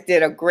 You guys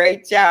did a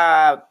great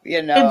job,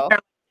 Yeah,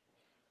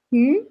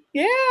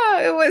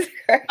 it was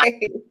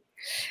great.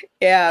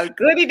 Yeah,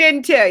 good he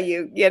didn't tell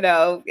you,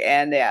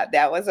 and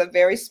that was a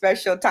very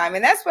special time.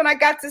 And that's when I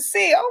got to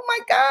see, oh my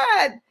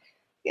God,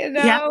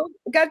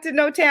 got to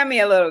know Tammy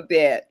a little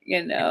bit,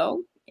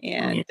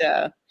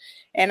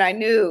 and I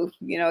knew,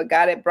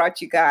 God had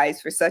brought you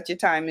guys for such a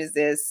time as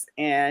this,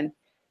 and,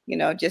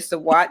 just to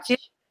watch.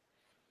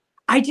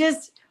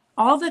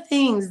 all the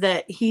things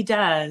that he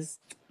does.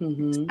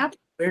 Mm-hmm. Stop,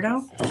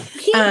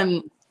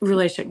 weirdo.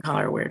 Really shouldn't call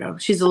her a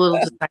weirdo. She's a little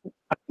just like the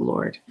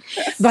Lord.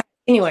 But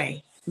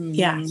anyway,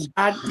 yeah,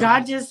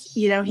 God just,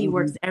 he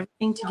works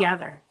everything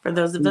together for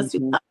those of us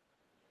who love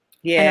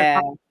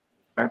yeah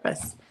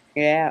purpose.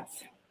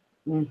 Yes.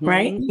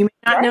 Right? You may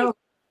not know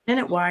in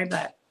it why,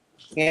 but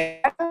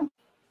yeah.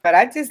 But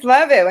I just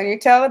love it when you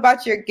tell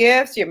about your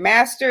gifts, your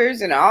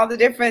masters, and all the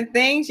different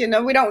things.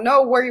 We don't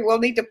know where you will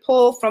need to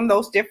pull from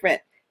those different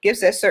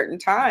gifts at certain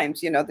times.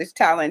 There's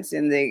talents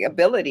and the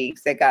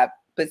abilities that God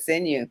puts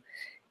in you.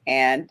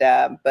 And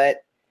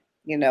but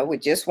we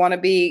just want to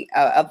be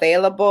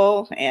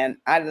available. And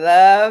I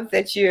love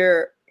that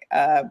you're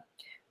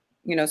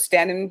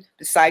standing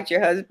beside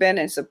your husband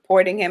and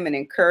supporting him and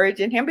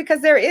encouraging him,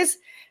 because there is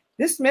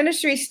this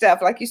ministry stuff,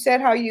 like you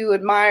said, how you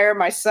admire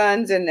my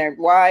sons and their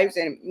wives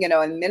and,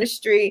 in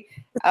ministry.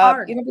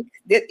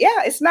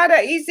 It's not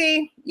an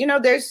easy,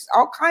 there's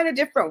all kind of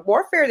different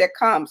warfare that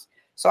comes.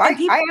 So I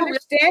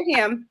understand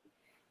him.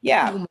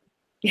 Yeah.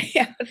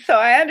 Yeah. So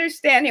I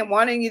understand him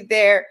wanting you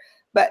there.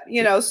 But,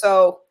 because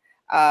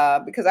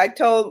I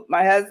told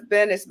my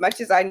husband, as much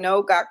as I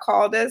know God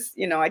called us,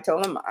 I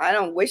told him, I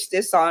don't wish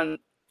this on,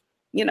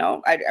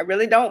 I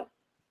really don't.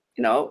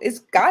 It's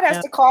God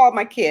has to call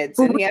my kids.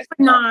 And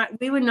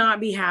we would not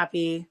be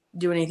happy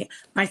doing anything.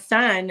 My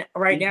son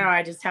right now,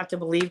 I just have to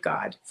believe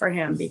God for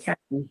him, because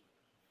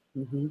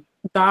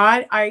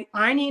God,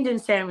 I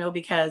named Samuel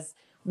because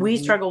we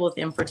struggle with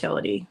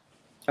infertility.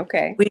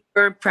 Okay. We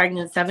were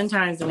pregnant 7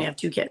 times and we have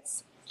 2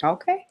 kids.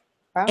 Okay.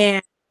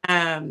 Wow.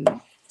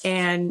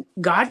 And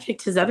God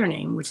picked his other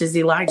name, which is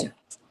Elijah.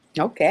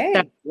 Okay.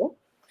 So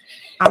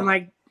I'm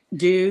like,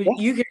 dude,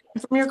 you can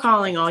from your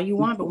calling all you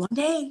want, but one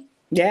day.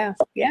 Yeah.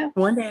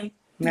 One day.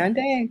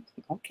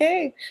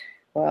 Okay.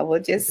 Well,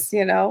 we'll just,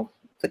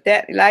 put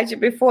that Elijah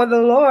before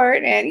the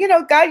Lord. And,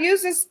 God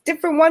uses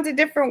different ones in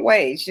different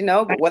ways,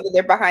 but whether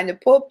they're behind the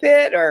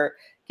pulpit or,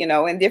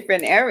 in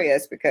different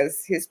areas,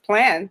 because his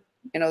plan,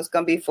 is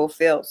going to be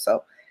fulfilled.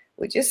 So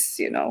we just,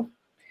 the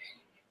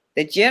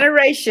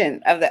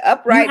generation of the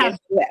upright is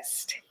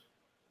blessed.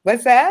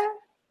 What's that?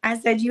 I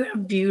said, you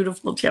have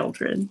beautiful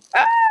children.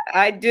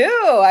 I do.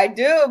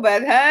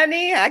 But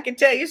honey, I can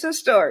tell you some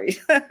stories.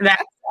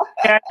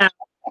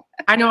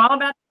 I know all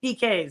about the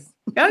PKs.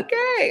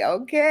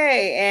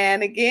 Okay.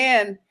 And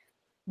again,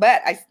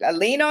 but I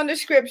lean on the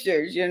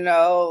scriptures,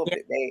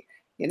 they,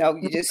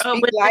 you just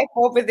speak life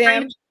over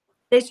them.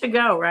 They should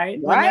go, right?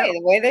 Right.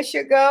 The way they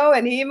should go.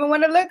 And even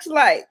when it looks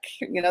like,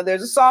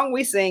 there's a song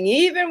we sing,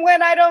 even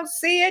when I don't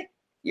see it,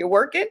 you're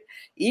working.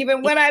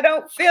 Even when I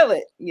don't feel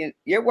it,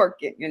 you're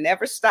working. You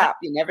never stop.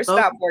 You never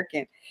stop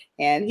working.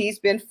 And he's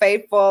been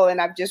faithful.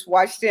 And I've just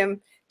watched him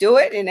do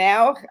it. And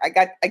now I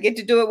get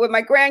to do it with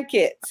my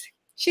grandkids.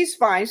 She's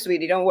fine,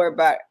 sweetie. Don't worry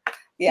about it.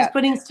 Yeah. She's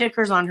putting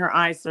stickers on her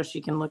eyes so she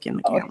can look in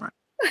the camera.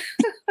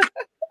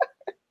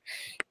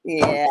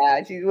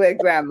 Yeah, she's with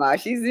grandma.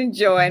 She's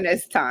enjoying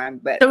this time.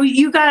 But so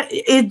you got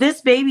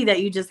this baby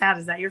that you just had.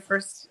 Is that your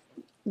first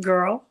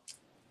girl?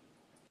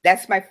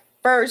 That's my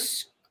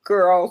first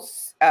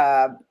girl's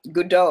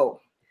Godot.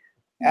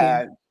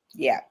 Granddaughter.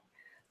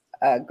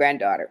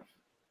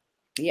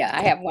 Yeah,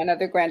 I have one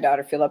other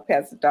granddaughter. Philip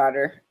has a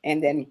daughter,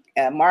 and then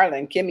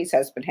Marlon, Kimmy's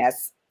husband,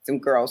 has some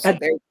girls. So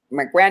they're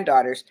my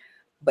granddaughters,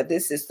 but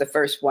this is the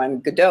first one,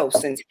 Godot,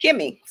 since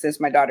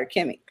my daughter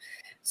Kimmy.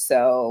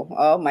 So,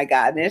 oh my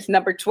God, and it's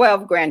number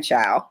 12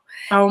 grandchild.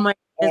 Oh my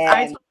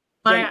goodness.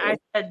 I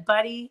said,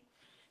 buddy,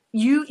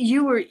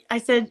 you were. I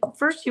said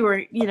first you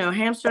were,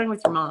 hamstrung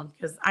with your mom,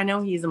 because I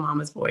know he's a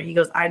mama's boy. He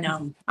goes, I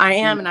know, I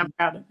am, and I'm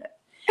proud of it.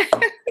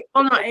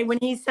 Well, no, when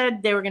he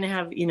said they were going to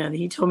have,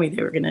 he told me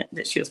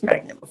that she was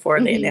pregnant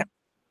before they announced.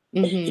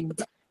 He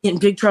was in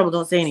big trouble.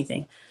 Don't say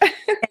anything.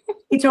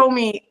 He told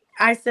me,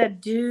 I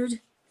said,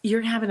 dude,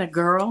 you're having a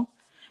girl.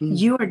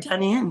 You are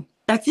done in.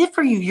 That's it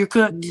for you. You're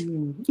cooked.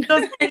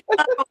 But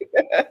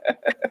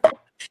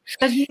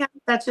he has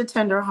such a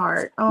tender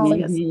heart. Oh,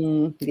 yes.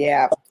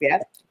 Yeah,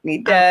 he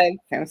does.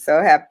 I'm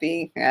so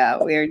happy.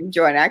 We're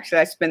enjoying.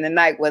 Actually, I spent the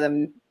night with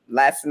him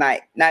last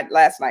night. Not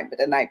last night, but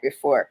the night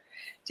before.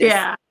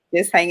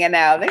 Just hanging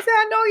out. They said,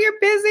 I know you're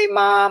busy,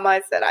 Mom.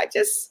 I said, I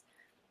just,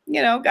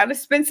 got to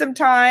spend some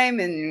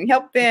time and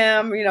help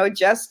them,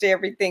 adjust to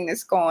everything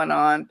that's going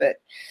on. But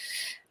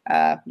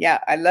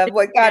I love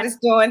what God is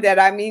doing, that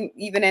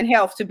even in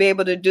health, to be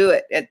able to do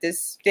it at this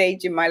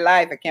stage in my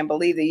life. I can't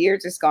believe the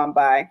years has gone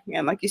by.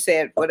 And like you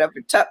said, whatever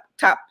top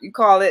you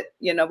call it,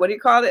 what do you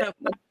call it?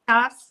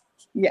 Tops.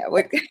 Yeah.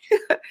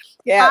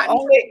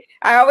 Only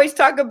I always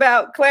talk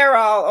about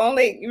Clairol.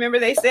 Only, remember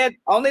they said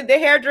only the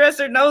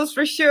hairdresser knows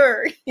for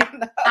sure.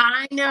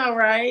 I know,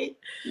 right?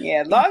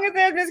 Yeah. As long as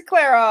there's just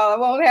Clairol, I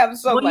won't have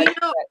so much.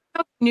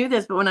 I knew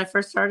this, but when I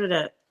first started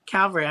at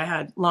Calvary, I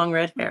had long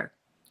red hair.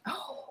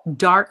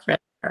 Dark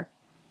red hair.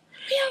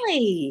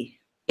 Really?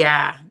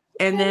 Yeah.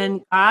 And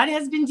then God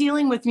has been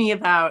dealing with me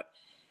about,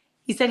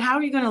 he said, how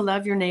are you going to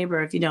love your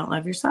neighbor if you don't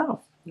love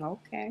yourself?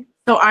 Okay.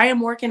 So I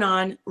am working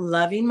on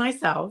loving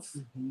myself,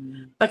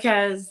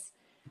 because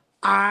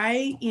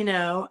I,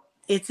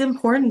 it's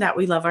important that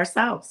we love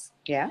ourselves.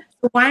 Yeah.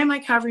 So why am I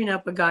covering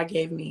up what God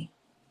gave me?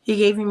 He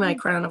gave me my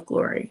crown of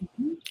glory.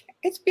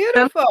 It's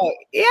beautiful.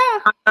 Yeah.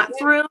 I'm not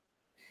thrilled.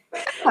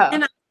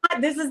 Yeah.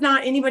 And this is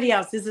not anybody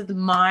else. This is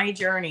my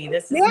journey.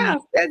 This is Yeah,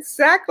 me. that's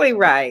exactly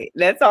right.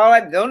 That's all.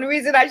 The only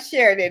reason I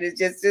shared it is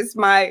just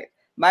my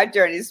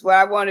journey. It's what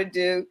I want to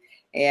do,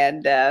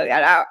 and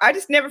I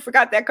just never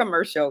forgot that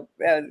commercial.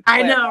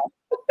 I know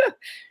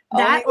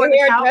that or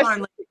the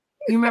Calgon.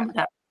 You remember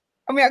that?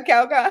 I mean,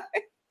 Calgon.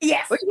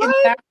 Yes. Which in one?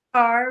 that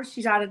car,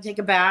 she got to take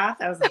a bath.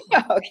 I was like,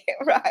 okay,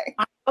 right.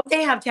 I hope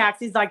they have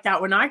taxis like that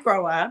when I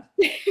grow up.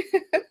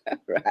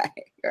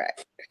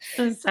 right.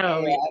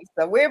 So, yeah.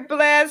 So we're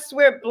blessed.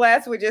 We're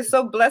blessed. We're just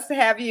so blessed to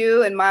have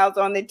you and Miles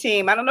on the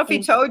team. I don't know if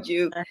he told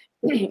you.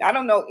 I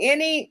don't know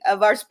any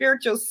of our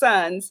spiritual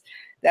sons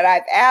that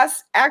I've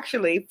asked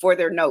actually for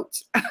their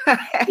notes.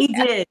 He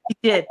did.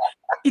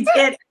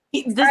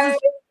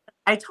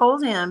 I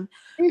told him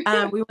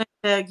we went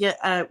to get.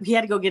 He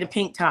had to go get a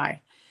pink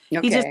tie.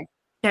 Okay. He just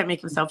can't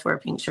make himself wear a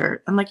pink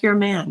shirt. I'm like, you're a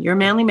man. You're a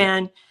manly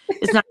man.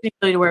 It's not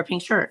particularly to wear a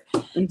pink shirt.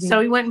 Mm-hmm. So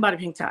he went and bought a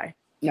pink tie.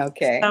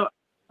 Okay. So I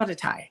bought a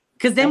tie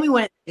because then we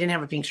went. He didn't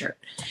have a pink shirt.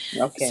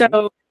 Okay.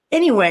 So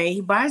anyway,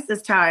 he buys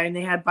this tie and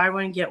they had buy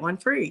one and get one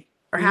free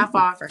or half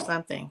off or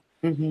something.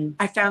 Mm-hmm.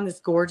 I found this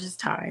gorgeous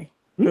tie.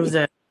 It was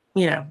but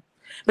it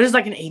was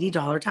like an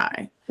 $80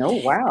 tie. Oh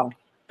wow.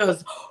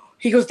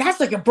 He goes, that's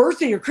like a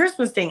birthday or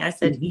Christmas thing. I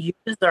said, you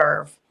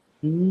deserve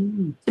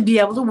to be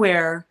able to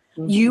wear.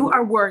 You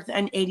are worth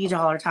an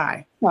 $80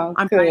 tie. Oh,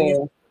 I'm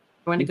going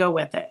to go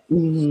with it.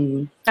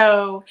 Mm-hmm.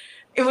 So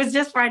it was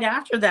just right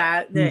after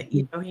that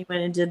he went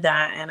and did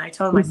that. And I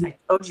told him, I said, I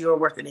told you were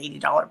worth an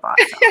 $80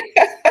 box.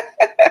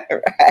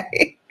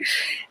 Right.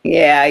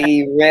 Yeah,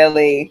 you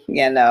really,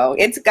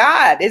 it's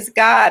God. It's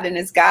God, and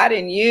it's God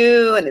in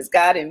you, and it's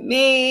God in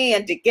me,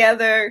 and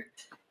together,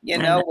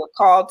 we're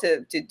called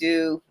to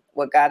do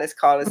what God has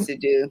called us to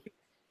do.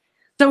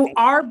 So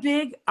our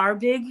big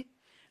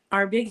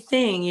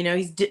thing,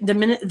 he's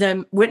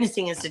the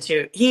Witnessing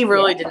Institute. He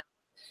really didn't like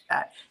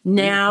that.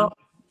 Now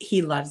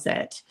he loves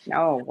it.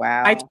 Oh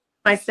wow!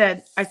 I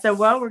said,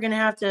 well,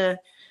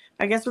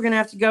 I guess we're gonna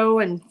have to go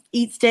and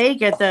eat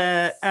steak at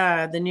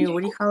the new,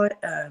 what do you call it?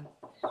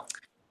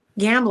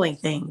 Gambling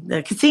thing,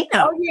 the casino.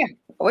 Oh yeah,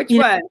 which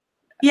one?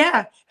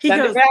 Yeah, he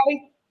Thunder goes,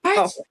 Valley? what?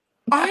 Oh.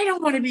 I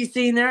don't want to be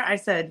seen there. I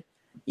said,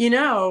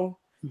 the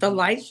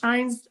light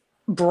shines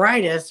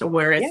brightest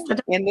where it's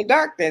in the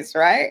darkness,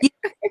 right?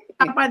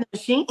 Not by the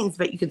machines,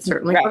 but you could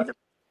certainly go to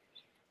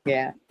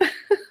yeah.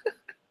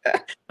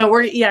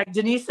 But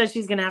Denise says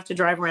she's gonna have to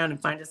drive around and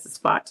find us a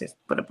spot to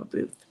put up a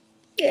booth.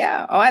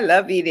 Yeah. Oh, I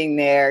love eating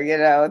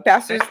there.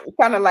 Pastors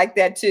kind of like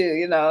that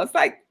too. It's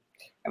like,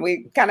 and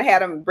we kind of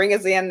had them bring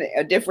us in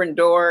a different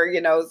door.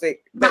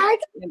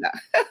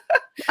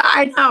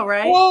 I know,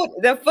 right?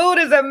 The food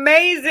is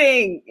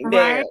amazing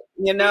there.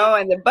 Right.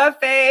 And the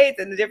buffets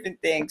and the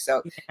different things.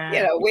 So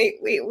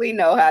we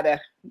know how to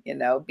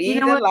be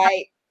the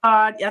light.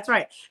 That's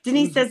right.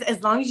 Denise says,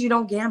 as long as you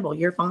don't gamble,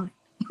 you're fine.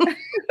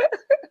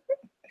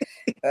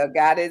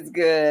 God is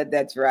good.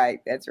 That's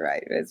right.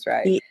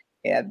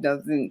 Yeah.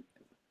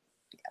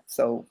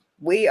 So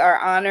we are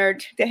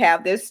honored to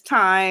have this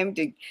time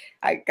to,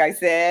 like I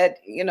said,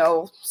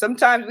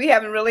 sometimes we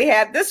haven't really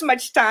had this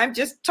much time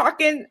just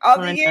talking all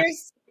the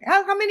years.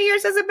 How many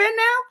years has it been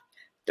now?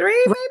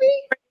 3, maybe?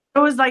 It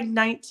was like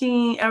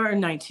 18,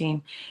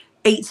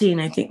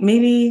 I think.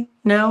 Maybe.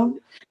 No,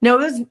 it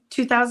was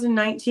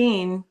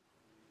 2019.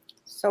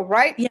 So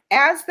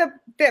as the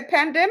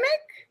pandemic?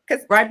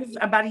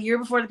 About a year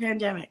before the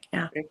pandemic.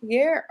 Yeah.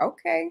 Yeah.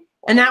 Okay.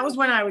 Wow. And that was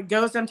when I would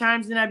go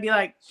sometimes and I'd be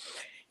like,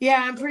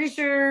 yeah, I'm pretty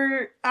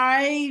sure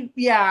I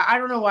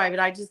don't know why, but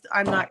I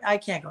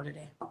can't go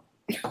today.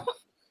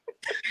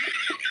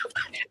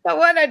 No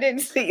wonder I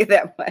didn't see you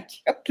that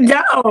much. Okay.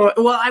 No.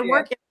 Well, I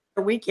work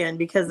every weekend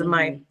because of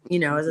my,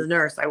 as a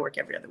nurse, I work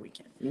every other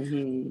weekend.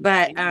 Mm-hmm.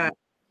 But I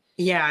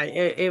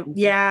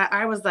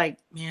was like,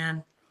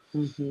 man.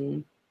 Mm-hmm.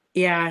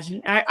 Yeah.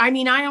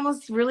 I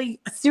almost really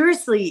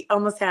seriously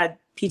almost had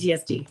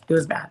PTSD. It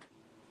was bad.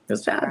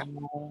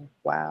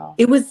 Wow.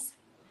 It was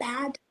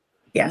bad.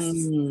 Yes.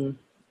 Mm-hmm.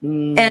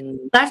 And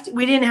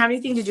we didn't have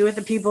anything to do with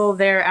the people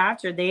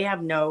thereafter. They have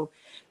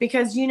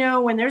because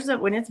when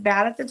it's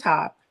bad at the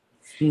top,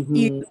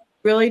 you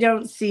really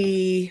don't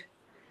see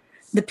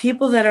the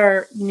people that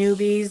are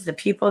newbies, the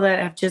people that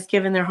have just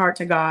given their heart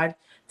to God.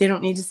 They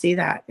don't need to see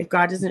that. If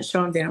God doesn't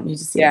show them, they don't need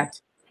to see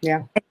it.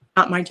 Yeah. It's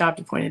not my job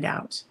to point it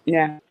out.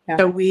 Yeah.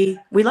 So we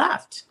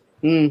left.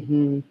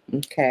 Mm-hmm.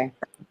 Okay.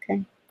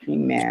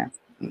 Amen.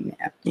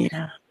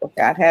 Yeah. Well,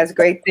 God has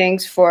great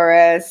things for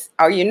us.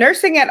 Are you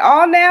nursing at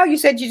all now? You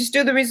said you just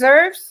do the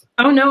reserves?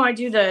 Oh no, I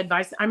do the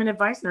advice. I'm an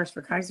advice nurse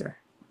for Kaiser.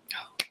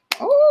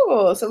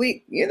 Oh, so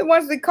you're the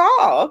ones we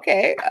call.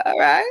 Okay. All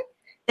right.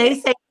 They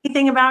say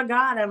anything about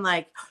God, I'm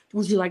like,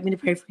 would you like me to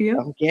pray for you?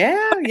 Oh,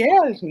 yeah.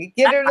 You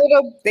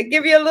they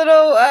give you a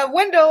little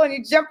window and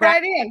you jump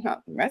right in. Huh?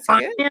 That's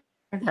good.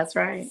 That's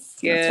right.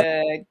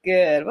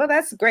 Good. Well,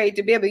 that's great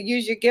to be able to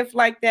use your gift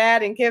like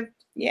that and give.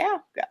 Yeah,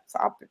 that's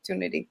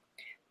opportunity.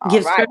 All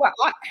Give right. Well,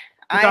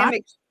 I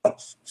am.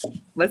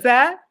 What's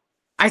that?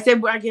 I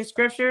said I give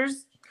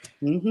scriptures.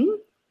 Mm-hmm.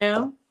 You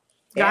know, God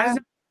Yeah. is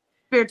not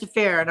spirit to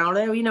fear, and all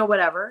that. You know,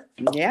 whatever.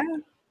 Yeah.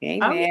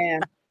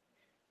 Amen.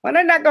 Well,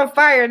 they're not gonna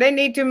fire. They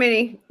need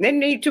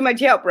too much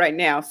help right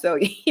now. So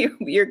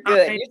you're good.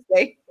 Okay. You're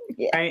safe.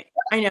 Yeah. Right.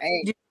 I know.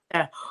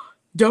 Right.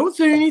 Don't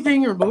say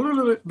anything or blah, blah,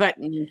 blah. But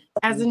Mhm.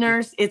 as a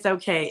nurse, it's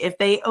okay. If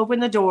they open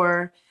the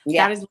door,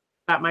 Yeah. that is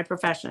about my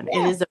profession.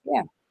 Yeah. It is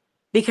Yeah.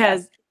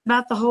 because it's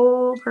about the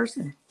whole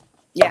person.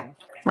 Yeah.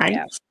 Right.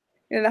 Yeah.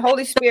 And the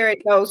Holy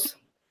Spirit knows.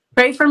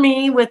 Pray for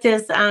me with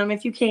this,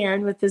 if you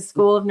can, with this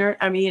school of nurse.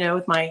 I mean, you know,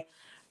 with my,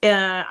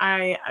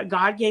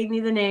 God gave me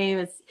the name.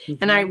 It's,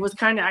 and I was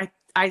kind of,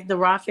 the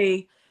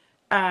Rafi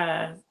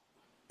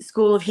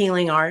School of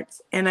Healing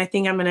Arts, and I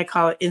think I'm going to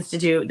call it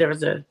Institute. There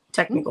was a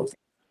technical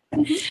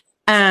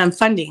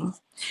funding,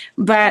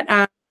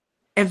 but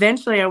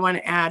eventually I want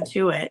to add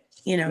to it,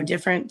 you know,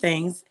 different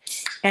things,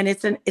 and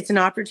it's an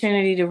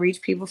opportunity to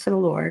reach people for the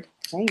Lord.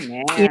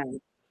 Amen.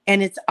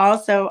 And it's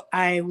also,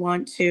 I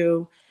want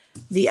to,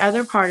 the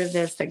other part of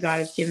this that God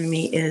has given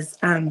me is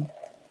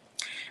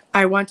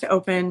I want to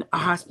open a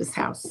hospice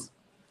house.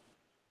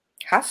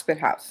 Hospice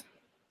house.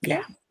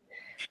 Yeah.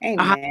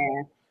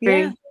 Amen.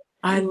 Yeah.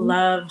 I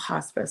love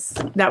hospice.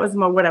 That was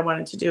what I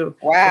wanted to do.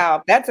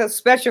 Wow. That's a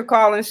special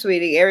calling,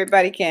 sweetie.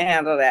 Everybody can't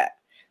handle that.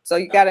 So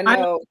you got to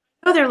know.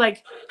 They're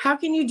like, how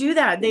can you do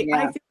that? I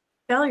feel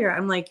failure.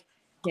 I'm like,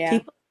 Yeah.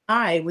 people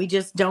die. We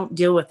just don't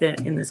deal with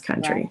it in this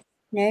country.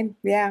 Right.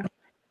 Yeah.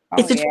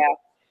 Oh, yeah.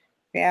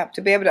 Yeah.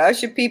 To be able to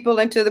usher people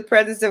into the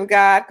presence of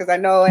God, because I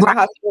know in the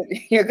hospital,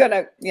 you're going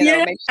to,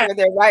 make sure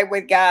they're right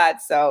with God.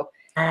 So,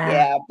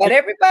 yeah. But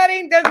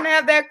everybody doesn't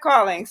have that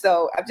calling.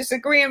 So I'm just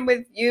agreeing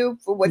with you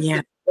for what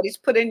He's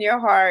put in your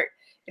heart.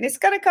 And it's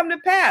going to come to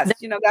pass.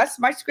 That's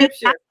my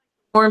scripture.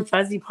 Warm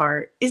fuzzy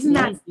part. Isn't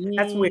that,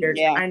 that's weird.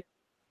 Yeah.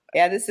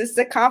 Yeah, this is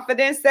the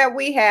confidence that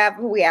we have.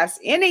 When we ask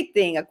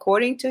anything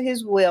according to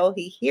his will,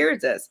 he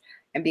hears us.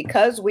 And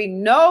because we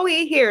know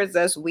he hears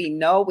us, we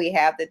know we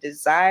have the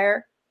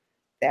desire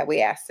that we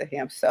ask of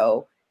him.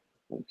 So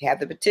we have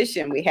the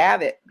petition. We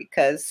have it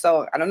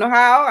so I don't know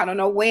how, I don't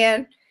know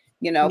when,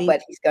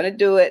 but he's going to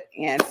do it.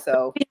 And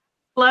so.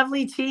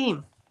 Lovely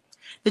team.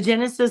 The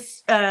Genesis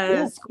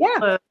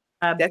School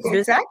that's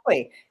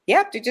exactly.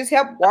 Yep, to just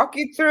help walk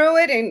you through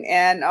it.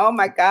 And oh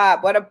my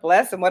God, what a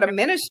blessing, what a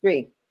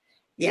ministry.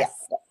 Yes.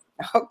 Yeah.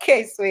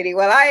 Okay, sweetie.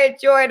 Well, I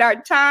enjoyed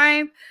our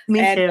time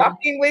too.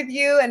 Talking with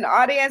you and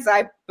audience.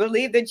 I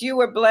believe that you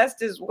were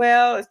blessed as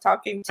well as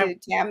talking to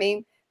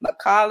Tammy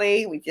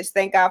McCauley. We just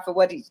thank God for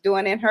what he's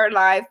doing in her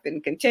life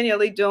and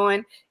continually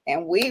doing.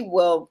 And we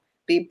will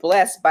be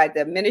blessed by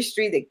the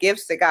ministry, the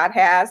gifts that God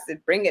has to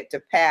bring it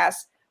to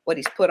pass, what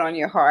he's put on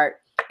your heart.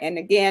 And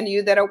again,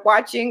 you that are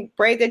watching,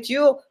 pray that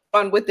you'll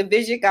run with the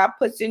vision God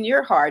puts in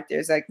your heart.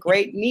 There's a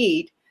great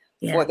need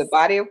for the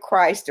body of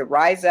Christ to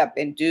rise up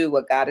and do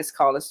what God has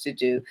called us to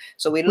do.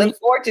 So we look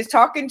forward to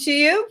talking to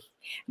you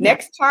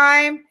next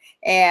time.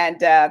 And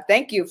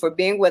thank you for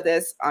being with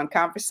us on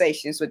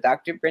Conversations with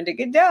Dr. Brenda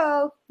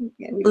Godot.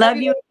 Love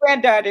you,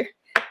 granddaughter.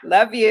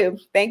 Love you.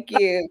 Thank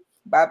you.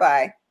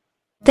 Bye-bye.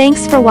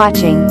 Thanks for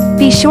watching.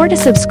 Be sure to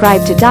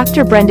subscribe to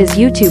Dr. Brenda's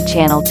YouTube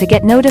channel to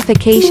get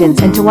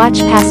notifications and to watch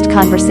past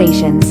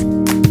conversations.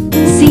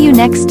 See you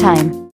next time.